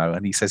things now,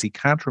 and he says he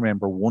can't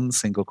remember one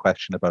single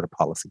question about a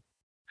policy.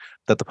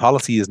 That the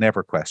policy is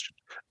never questioned.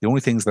 The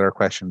only things that are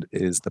questioned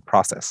is the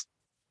process.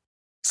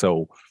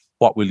 So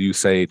what will you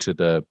say to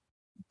the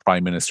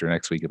Prime Minister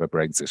next week about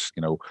Brexit?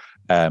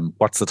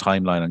 What's the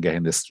timeline on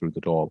getting this through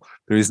the Dáil?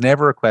 There is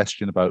never a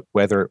question about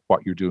whether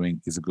what you're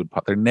doing is a good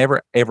policy. They're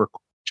never, ever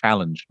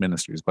challenged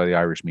ministers by the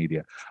Irish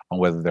media on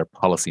whether their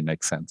policy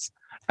makes sense.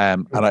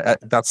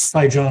 That's...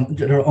 Hi, John.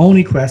 They're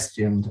only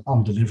questioned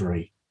on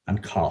delivery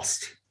and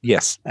cost.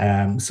 Yes.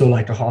 So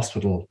like the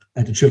hospital,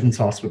 the Children's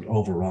Hospital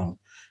overrun,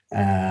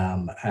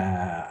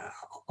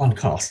 on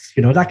costs,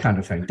 that kind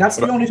of thing. That's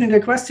the only thing they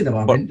question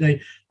about.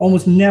 They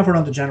almost never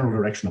on the general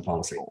direction of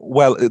policy.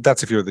 Well,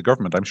 that's if you're the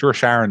government. I'm sure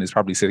Sharon is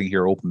probably sitting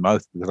here open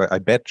mouthed, because I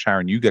bet,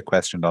 Sharon, you get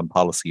questioned on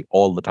policy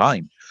all the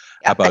time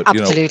about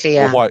absolutely,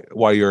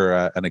 why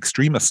you're an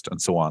extremist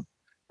and so on.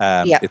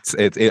 And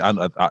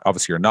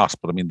obviously you're not,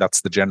 but I mean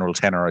that's the general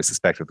tenor, I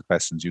suspect, of the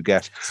questions you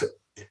get.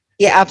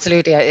 Yeah,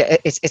 absolutely.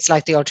 It's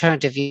like the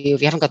alternative view.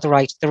 If you haven't got the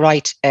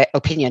right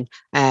opinion,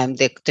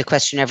 they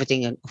question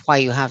everything and why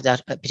you have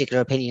that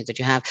particular opinion that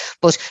you have.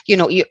 But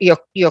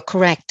you're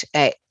correct.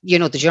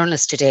 The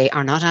journalists today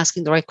are not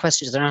asking the right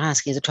questions. They're not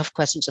asking the tough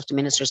questions of the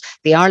ministers.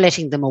 They are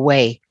letting them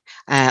away.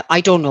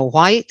 I don't know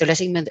why they're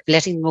letting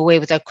them away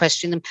without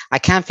questioning them. I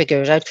can't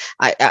figure it out.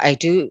 I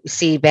do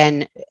see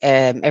Ben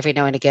every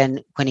now and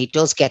again when he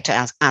does get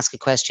to ask a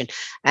question,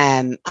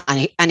 and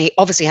he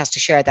obviously has to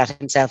share that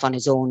himself on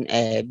his own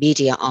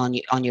media on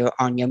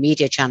your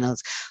media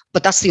channels.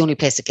 But that's the only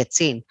place it gets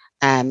seen.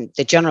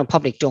 The general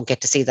public don't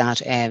get to see that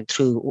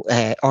through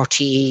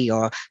RTE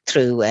or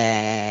through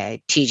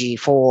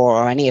TG4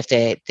 or any of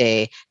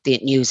the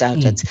news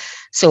outlets.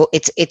 So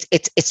it's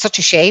such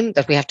a shame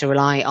that we have to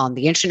rely on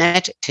the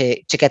internet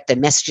to get the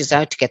messages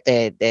out, to get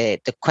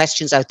the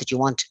questions out that you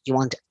want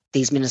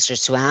these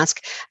ministers to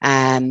ask.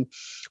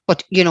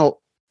 But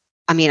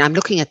I'm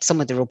looking at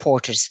some of the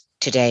reporters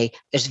today.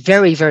 There's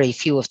very, very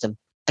few of them.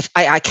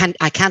 I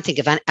can't think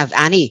of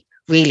any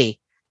really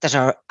that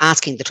are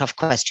asking the tough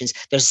questions.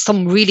 There's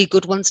some really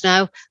good ones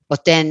now,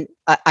 but then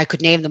I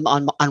could name them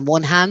on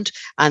one hand,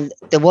 and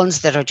the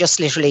ones that are just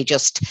literally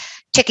just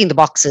ticking the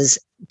boxes,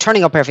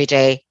 turning up every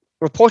day,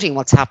 reporting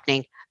what's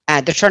happening.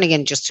 They're turning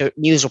in just to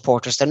news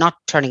reporters. They're not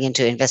turning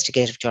into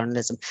investigative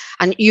journalism,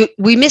 and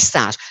we miss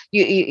that.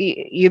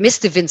 You miss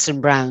the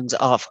Vincent Browns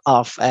of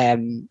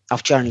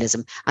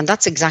journalism, and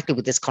that's exactly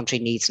what this country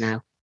needs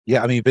now.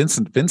 Yeah, I mean,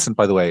 Vincent,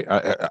 by the way,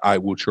 I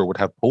would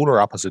have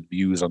polar opposite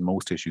views on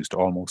most issues to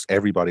almost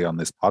everybody on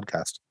this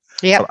podcast.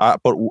 Yeah.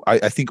 But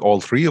I think all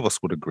three of us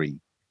would agree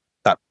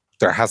that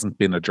there hasn't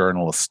been a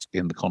journalist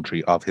in the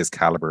country of his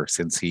caliber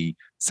since he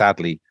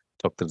sadly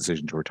took the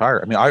decision to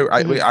retire.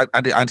 I mean,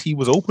 and he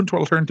was open to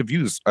alternative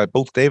views.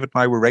 Both David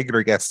and I were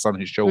regular guests on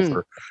his show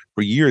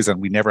for years, and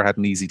we never had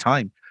an easy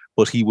time.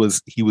 But he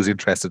was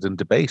interested in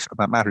debate, and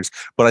that matters.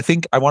 But I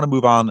think I want to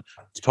move on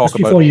to talk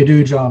about. Before you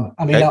do, John,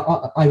 I mean,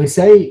 I would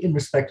say in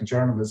respect to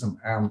journalism,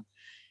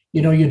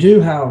 you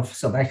do have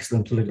some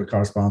excellent political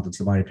correspondents,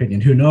 in my opinion,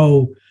 who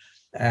know,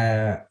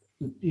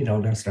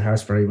 Leinster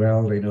House very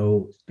well. They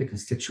know the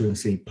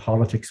constituency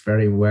politics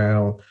very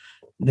well.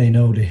 They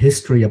know the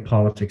history of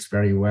politics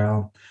very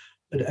well.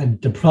 And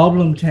the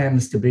problem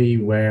tends to be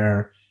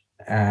where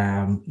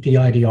the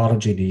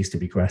ideology needs to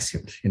be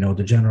questioned.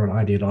 The general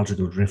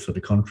ideological drift of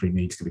the country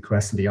needs to be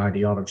questioned. The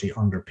ideology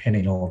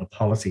underpinning all the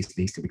policies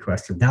needs to be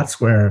questioned. That's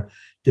where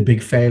the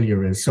big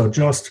failure is. So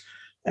just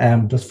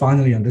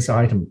finally on this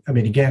item, I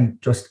mean, again,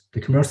 just the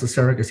commercial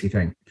surrogacy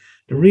thing.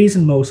 The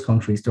reason most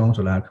countries don't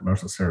allow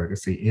commercial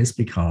surrogacy is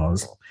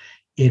because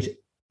it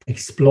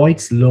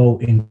exploits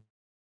low-income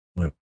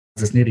women.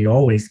 It's nearly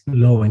always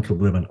low-income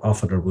women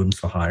offer their wombs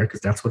for hire,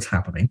 because that's what's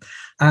happening.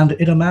 And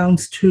it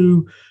amounts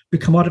to the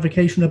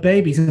commodification of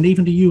babies. And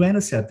even the UN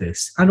has said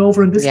this. And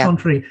over in this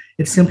country,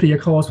 it's simply a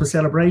cause for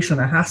celebration.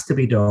 It has to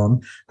be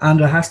done. And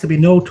there has to be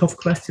no tough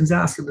questions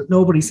asked. And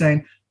nobody's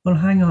saying, well,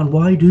 hang on,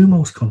 why do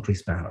most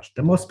countries ban it?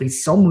 There must be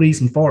some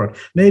reason for it.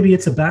 Maybe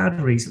it's a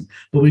bad reason,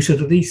 but we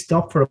should at least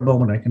stop for a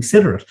moment and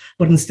consider it.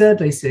 But instead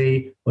they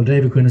say, well,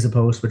 David Quinn is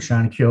opposed to it,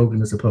 Shan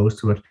Kyogan is opposed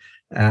to it,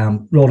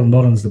 Roland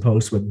Mullins is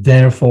opposed to it,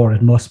 therefore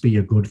it must be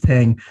a good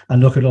thing.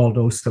 And look at all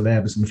those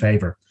celebs in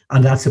favour.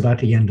 And that's about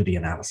the end of the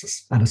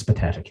analysis. And it's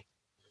pathetic.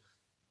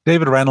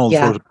 David Reynolds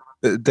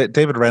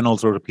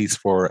wrote a piece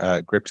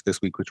for Gript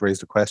this week, which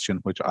raised a question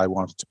which I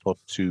wanted to put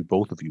to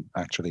both of you,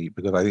 actually,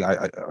 because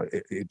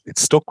it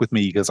stuck with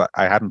me because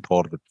I hadn't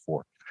thought of it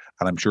before,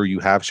 and I'm sure you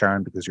have,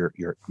 Sharon, because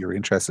you're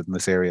interested in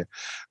this area.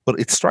 But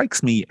it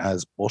strikes me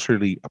as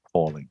utterly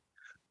appalling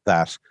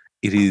that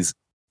it is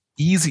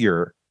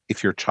easier,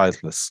 if you're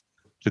childless,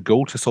 to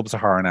go to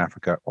sub-Saharan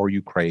Africa or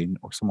Ukraine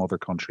or some other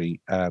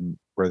country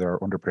where there are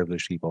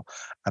underprivileged people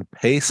and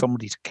pay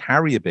somebody to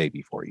carry a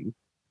baby for you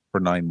for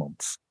 9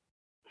 months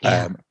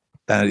than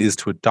it is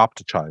to adopt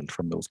a child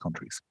from those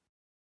countries.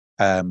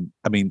 I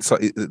mean, so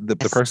the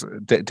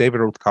person,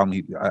 David wrote the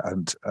column,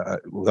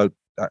 without,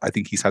 I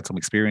think he's had some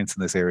experience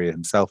in this area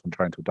himself in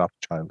trying to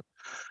adopt a child.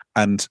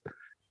 And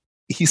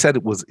he said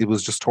it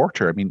was just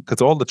torture. I mean,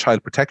 because all the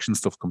child protection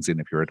stuff comes in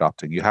if you're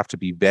adopting. You have to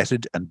be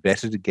vetted and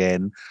vetted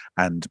again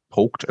and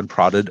poked and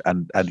prodded,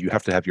 and you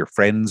have to have your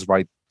friends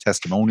write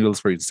testimonials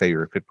for you to say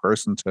you're a fit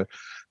person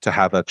to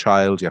have a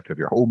child. You have to have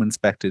your home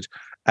inspected.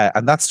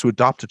 And that's to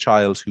adopt a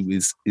child who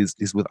is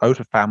without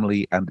a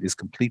family and is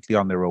completely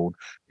on their own.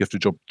 You have to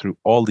jump through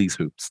all these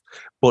hoops.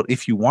 But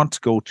if you want to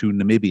go to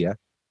Namibia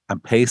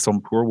and pay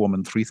some poor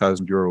woman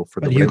 €3,000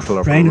 for the rental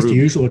of her room, Ukraine is the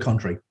usual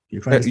country.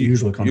 Ukraine is the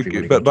usual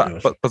country. But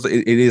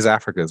it is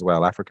Africa as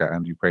well. Africa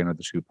and Ukraine are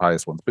the two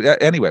highest ones.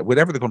 But anyway,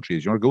 whatever the country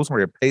is, you want to go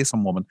somewhere and pay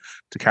some woman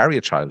to carry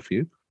a child for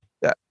you.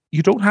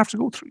 you don't have to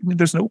go through. I mean,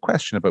 there's no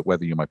question about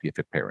whether you might be a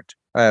fit parent.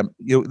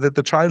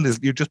 The child is,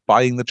 you're just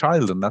buying the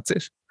child, and that's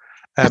it.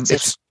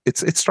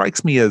 It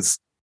strikes me as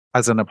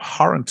an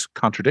abhorrent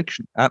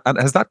contradiction. And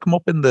has that come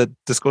up in the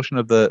discussion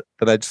of the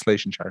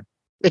legislation, Sharon?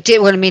 It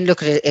did. Well, I mean,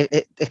 look at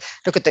it.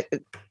 Look at the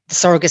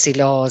surrogacy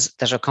laws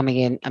that are coming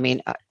in. I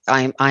mean,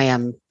 I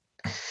am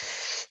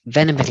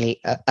vehemently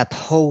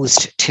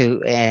opposed to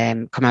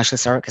commercial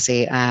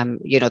surrogacy.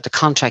 The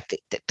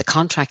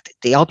contract,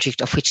 the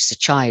object of which is a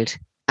child,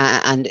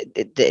 and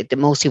the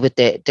mostly with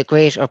the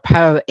greater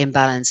power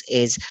imbalance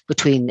is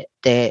between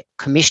the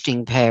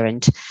commissioning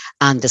parent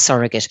and the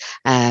surrogate.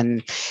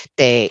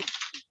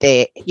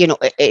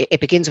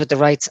 It begins with the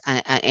rights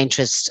and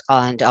interests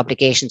and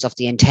obligations of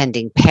the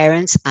intending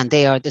parents, and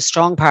they are the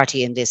strong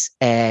party in this.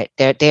 They're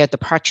the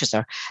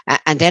purchaser,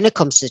 and then it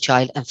comes to the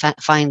child, and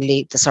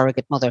finally the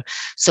surrogate mother.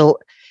 So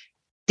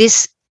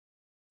these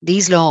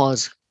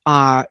laws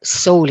are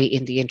solely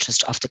in the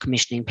interest of the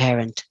commissioning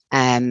parent.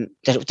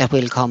 That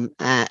will come.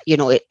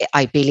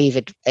 I believe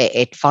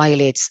it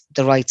violates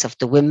the rights of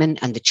the women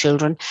and the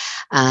children,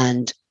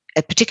 and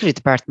particularly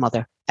the birth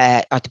mother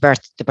or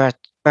the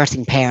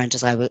birthing parent,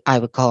 as I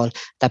would call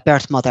that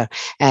birth mother,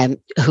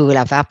 who will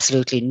have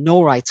absolutely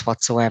no rights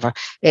whatsoever.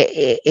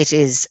 It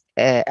is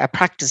a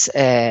practice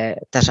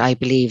that I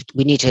believe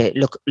we need to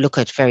look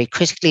at very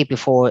critically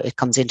before it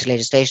comes into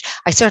legislation.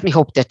 I certainly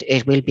hope that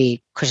it will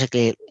be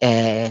critically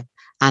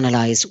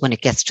analysed when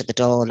it gets to the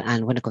Dáil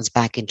and when it comes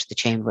back into the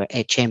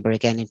chamber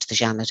again, into the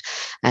Seanad.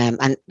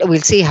 And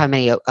we'll see how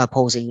many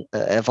opposing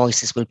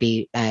voices will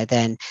be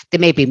then. There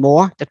may be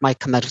more that might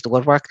come out of the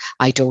woodwork.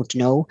 I don't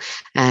know.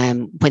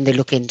 When they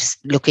look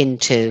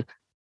into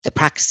the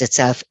practice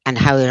itself and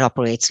how it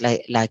operates,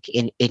 like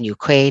in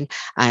Ukraine.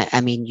 I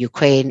mean,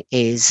 Ukraine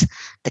is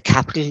the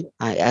capital,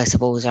 I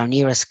suppose, our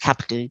nearest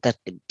capital that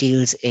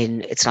deals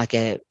in, it's like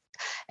a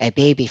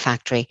baby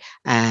factory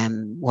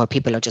where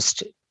people are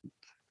just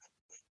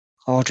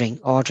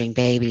ordering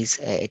babies.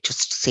 It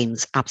just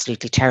seems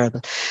absolutely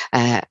terrible,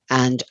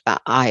 and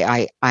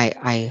I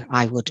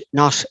would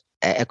not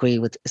agree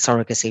with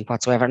surrogacy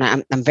whatsoever.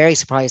 And I'm very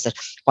surprised that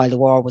while the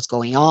war was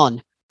going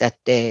on, that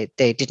they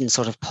didn't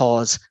sort of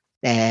pause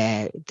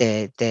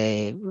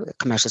the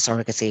commercial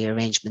surrogacy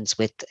arrangements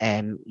with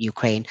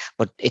Ukraine,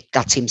 but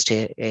that seems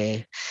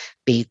to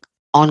be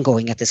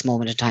ongoing at this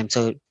moment in time.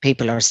 So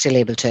people are still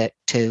able to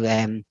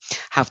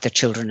have their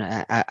children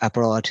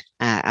abroad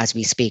as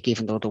we speak,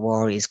 even though the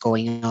war is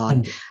going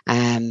on.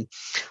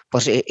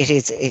 But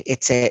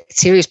it's a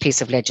serious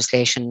piece of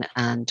legislation,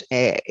 and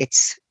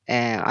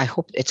I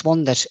hope it's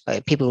one that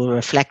people will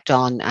reflect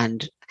on.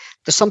 And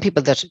there's some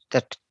people that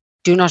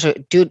do not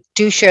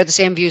share the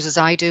same views as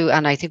I do,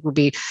 and I think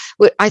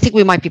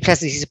we might be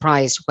pleasantly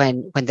surprised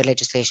when the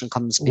legislation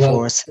comes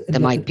before us. There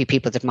might be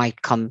people that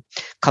might come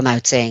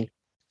out saying,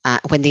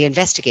 when they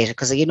investigate it,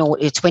 because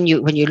it's when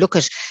you look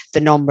at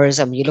the numbers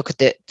and you look at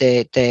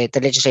the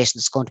legislation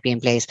that's going to be in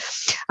place,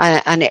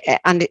 and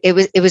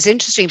it was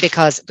interesting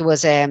because there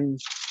was I'm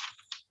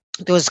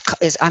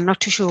not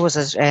too sure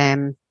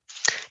there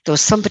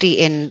was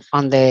somebody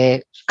on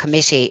the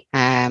committee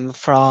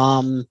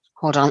from,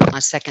 hold on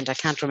a second, I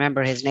can't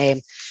remember his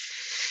name.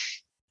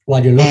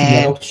 While you're looking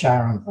it up,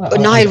 Sharon,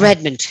 Niall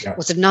Redmond. Yeah.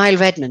 Was it Niall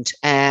Redmond?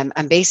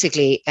 And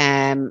basically,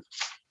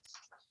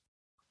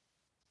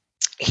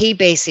 he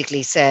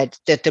basically said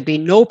that there'd be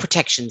no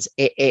protections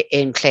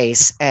in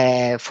place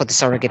for the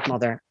surrogate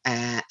mother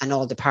and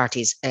all the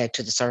parties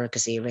to the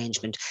surrogacy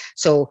arrangement.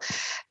 So,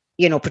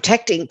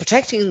 protecting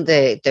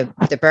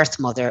the birth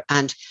mother,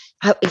 and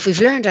if we've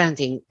learned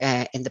anything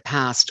in the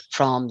past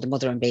from the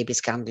mother and baby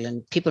scandal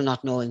and people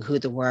not knowing who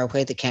they were,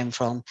 where they came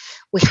from,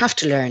 we have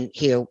to learn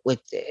here with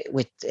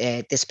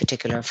this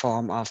particular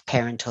form of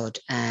parenthood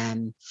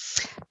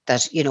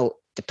that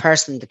the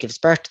person that gives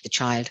birth to the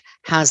child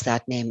has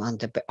that name on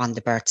the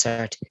birth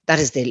cert. That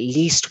is the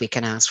least we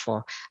can ask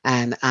for,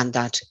 and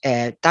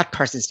that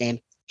person's name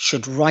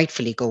should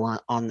rightfully go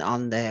on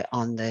the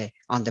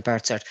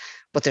birth cert.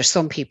 But there's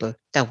some people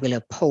that will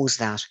oppose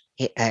that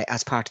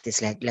as part of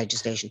this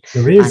legislation.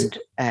 There is,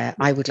 and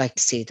I would like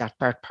to see that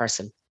birth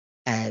person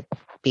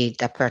be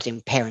that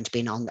birthing parent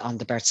being on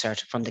the birth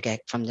cert from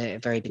the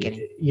very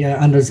beginning.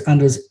 Yeah, and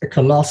there's a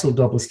colossal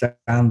double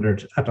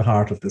standard at the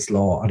heart of this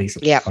law. At least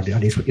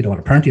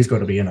the parent is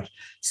going to be in it.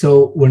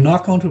 So we're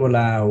not going to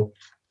allow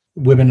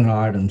women in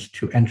Ireland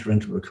to enter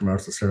into a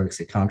commercial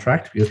surrogacy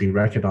contract because we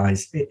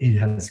recognise it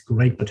has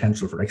great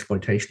potential for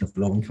exploitation of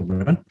low-income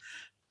women.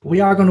 But we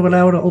are going to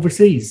allow it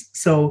overseas.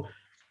 So,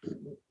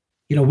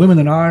 women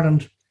in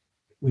Ireland,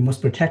 we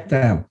must protect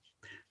them.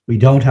 We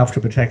don't have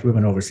to protect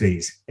women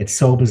overseas. It's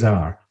so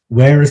bizarre.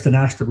 Where is the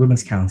National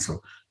Women's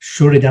Council?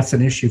 Surely that's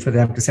an issue for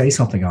them to say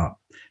something on,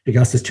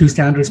 because there's two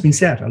standards being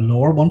set, a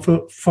lower one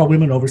for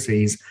women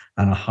overseas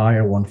and a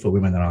higher one for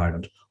women in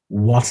Ireland.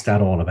 What's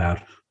that all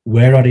about?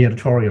 Where are the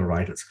editorial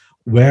writers?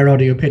 Where are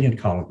the opinion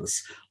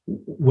columnists?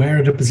 Where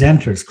are the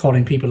presenters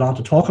calling people on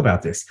to talk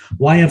about this?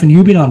 Why haven't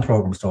you been on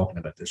programs talking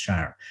about this,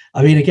 Sharon?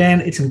 I mean, again,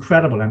 it's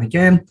incredible. And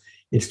again,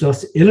 it's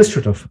just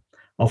illustrative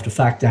of the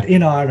fact that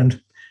in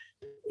Ireland,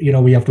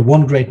 we have the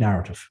one great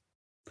narrative,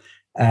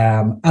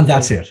 and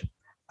that's it.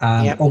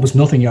 And almost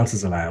nothing else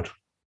is allowed.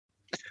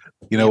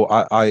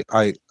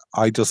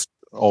 I just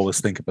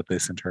always think about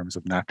this in terms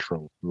of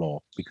natural law,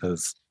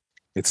 because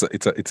it's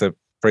a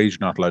phrase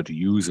you're not allowed to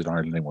use in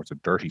Ireland anymore. It's a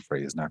dirty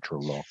phrase,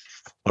 natural law.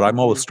 But I'm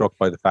always struck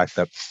by the fact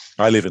that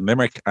I live in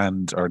Limerick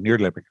or near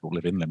Limerick. I don't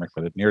live in Limerick,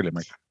 but I live near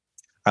Limerick.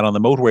 And on the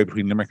motorway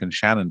between Limerick and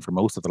Shannon for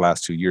most of the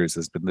last 2 years,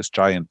 there's been this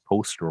giant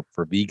poster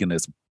for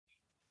veganism.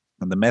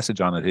 And the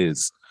message on it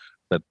is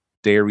that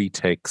dairy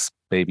takes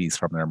babies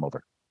from their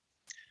mother.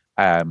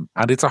 And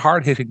it's a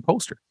hard-hitting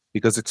poster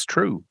because it's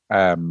true.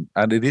 And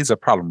it is a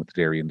problem with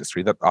the dairy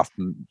industry that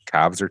often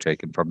calves are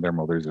taken from their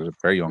mothers at a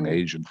very young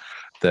age. And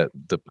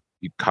the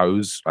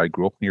cows, I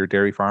grew up near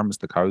dairy farms,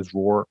 the cows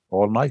roar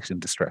all night in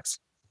distress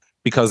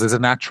because there's a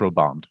natural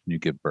bond when you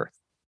give birth.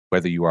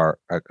 Whether you are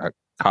a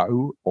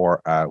cow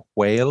or a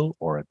whale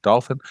or a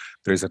dolphin,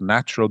 there's a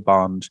natural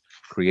bond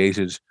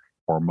created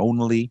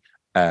hormonally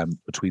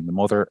between the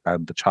mother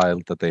and the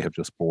child that they have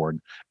just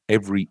born.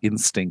 Every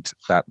instinct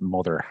that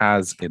mother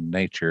has in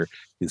nature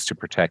is to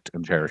protect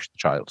and cherish the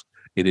child.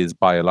 It is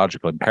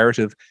biological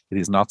imperative. It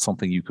is not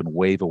something you can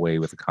wave away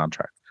with a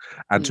contract.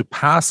 And to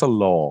pass a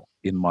law,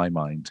 in my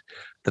mind,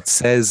 that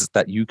says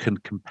that you can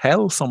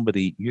compel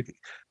somebody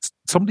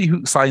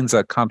who signs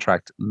a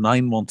contract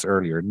 9 months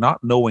earlier,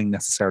 not knowing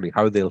necessarily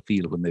how they'll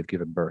feel when they've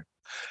given birth,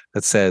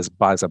 that says,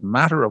 but as a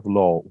matter of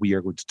law, we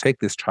are going to take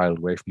this child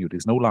away from you. It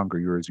is no longer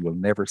yours. You will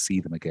never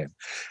see them again.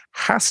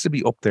 Has to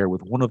be up there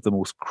with one of the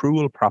most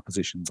cruel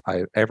propositions I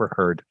have ever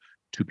heard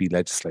to be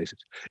legislated.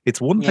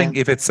 It's one thing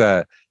if it's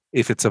a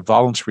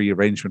voluntary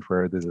arrangement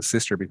where there's a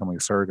sister becoming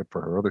a surrogate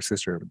for her other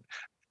sister,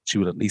 she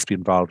will at least be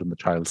involved in the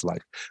child's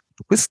life.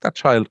 To whisk that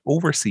child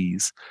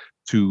overseas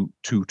to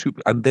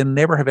and then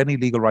never have any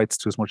legal rights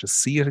to as much as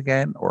see it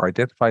again or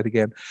identify it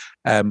again.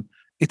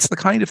 It's the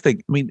kind of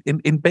thing, I mean,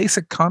 in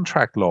basic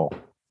contract law,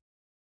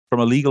 from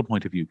a legal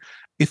point of view,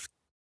 if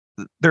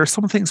there are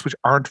some things which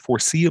aren't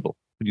foreseeable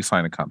when you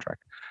sign a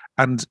contract.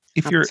 And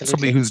if you're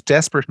somebody who's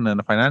desperate and in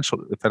a financial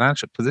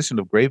position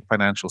of grave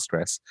financial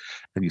stress,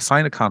 and you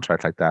sign a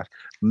contract like that,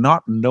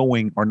 not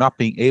knowing or not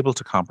being able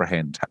to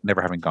comprehend,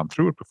 never having gone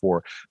through it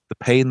before, the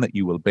pain that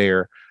you will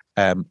bear,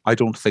 I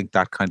don't think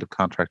that kind of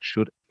contract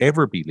should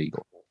ever be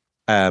legal.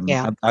 And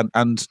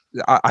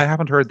I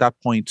haven't heard that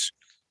point.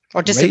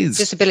 Or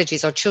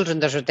disabilities, or children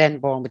that are then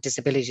born with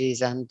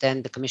disabilities, and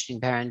then the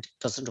commissioning parent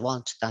doesn't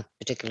want that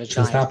particular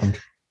child. It's happened.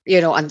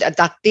 And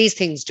that these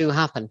things do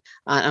happen.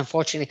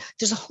 Unfortunately,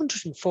 there's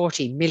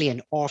 140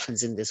 million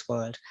orphans in this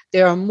world.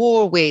 There are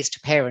more ways to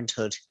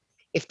parenthood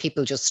if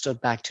people just stood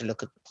back to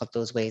look at what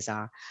those ways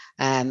are.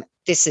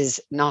 This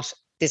is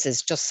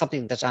just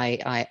something that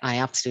I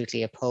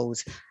absolutely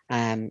oppose.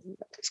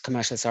 It's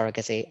commercial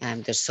surrogacy,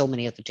 and there's so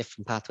many other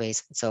different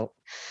pathways. So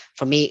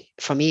for me,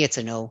 it's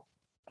a no.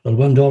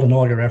 Well done in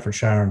all your efforts,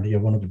 Sharon. You're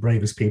one of the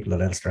bravest people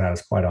that Ulster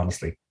has, quite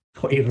honestly.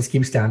 You just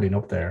keep standing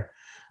up there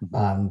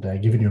and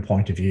giving your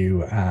point of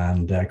view,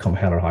 and come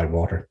hell or high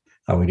water.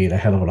 And we need a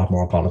hell of a lot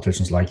more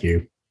politicians like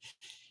you.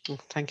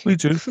 Thank you. We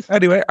do.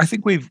 Anyway, I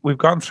think we've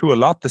gone through a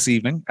lot this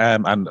evening.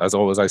 And as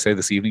always, I say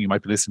this evening, you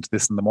might be listening to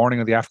this in the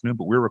morning or the afternoon,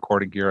 but we're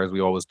recording here as we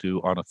always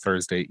do on a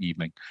Thursday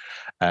evening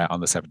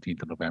on the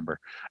 17th of November.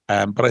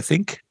 But I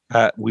think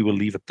we will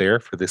leave it there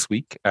for this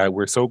week.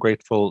 We're so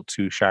grateful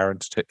to Sharon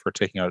for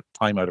taking out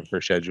time out of her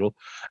schedule.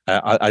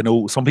 I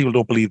know some people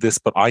don't believe this,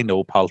 but I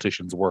know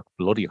politicians work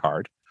bloody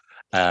hard,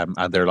 and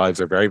their lives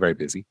are very, very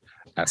busy.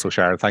 So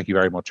Sharon, thank you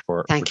very much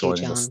for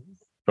joining us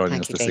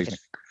this evening.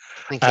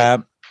 Thank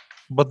you.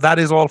 But that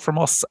is all from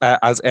us.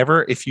 As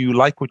ever, if you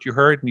like what you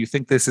heard and you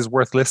think this is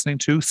worth listening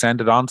to, send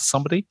it on to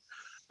somebody.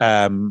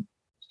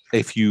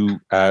 If you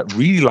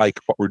really like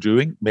what we're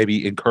doing,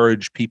 maybe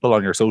encourage people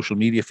on your social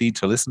media feed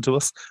to listen to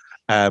us.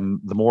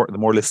 The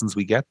more listens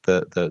we get,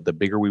 the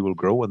bigger we will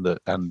grow, and the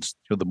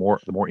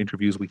more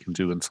interviews we can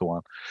do, and so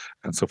on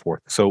and so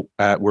forth. So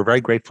we're very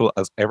grateful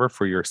as ever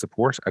for your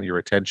support and your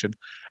attention.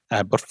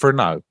 But for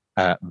now,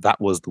 that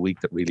was the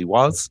week that really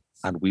was,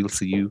 and we'll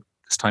see you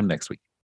this time next week.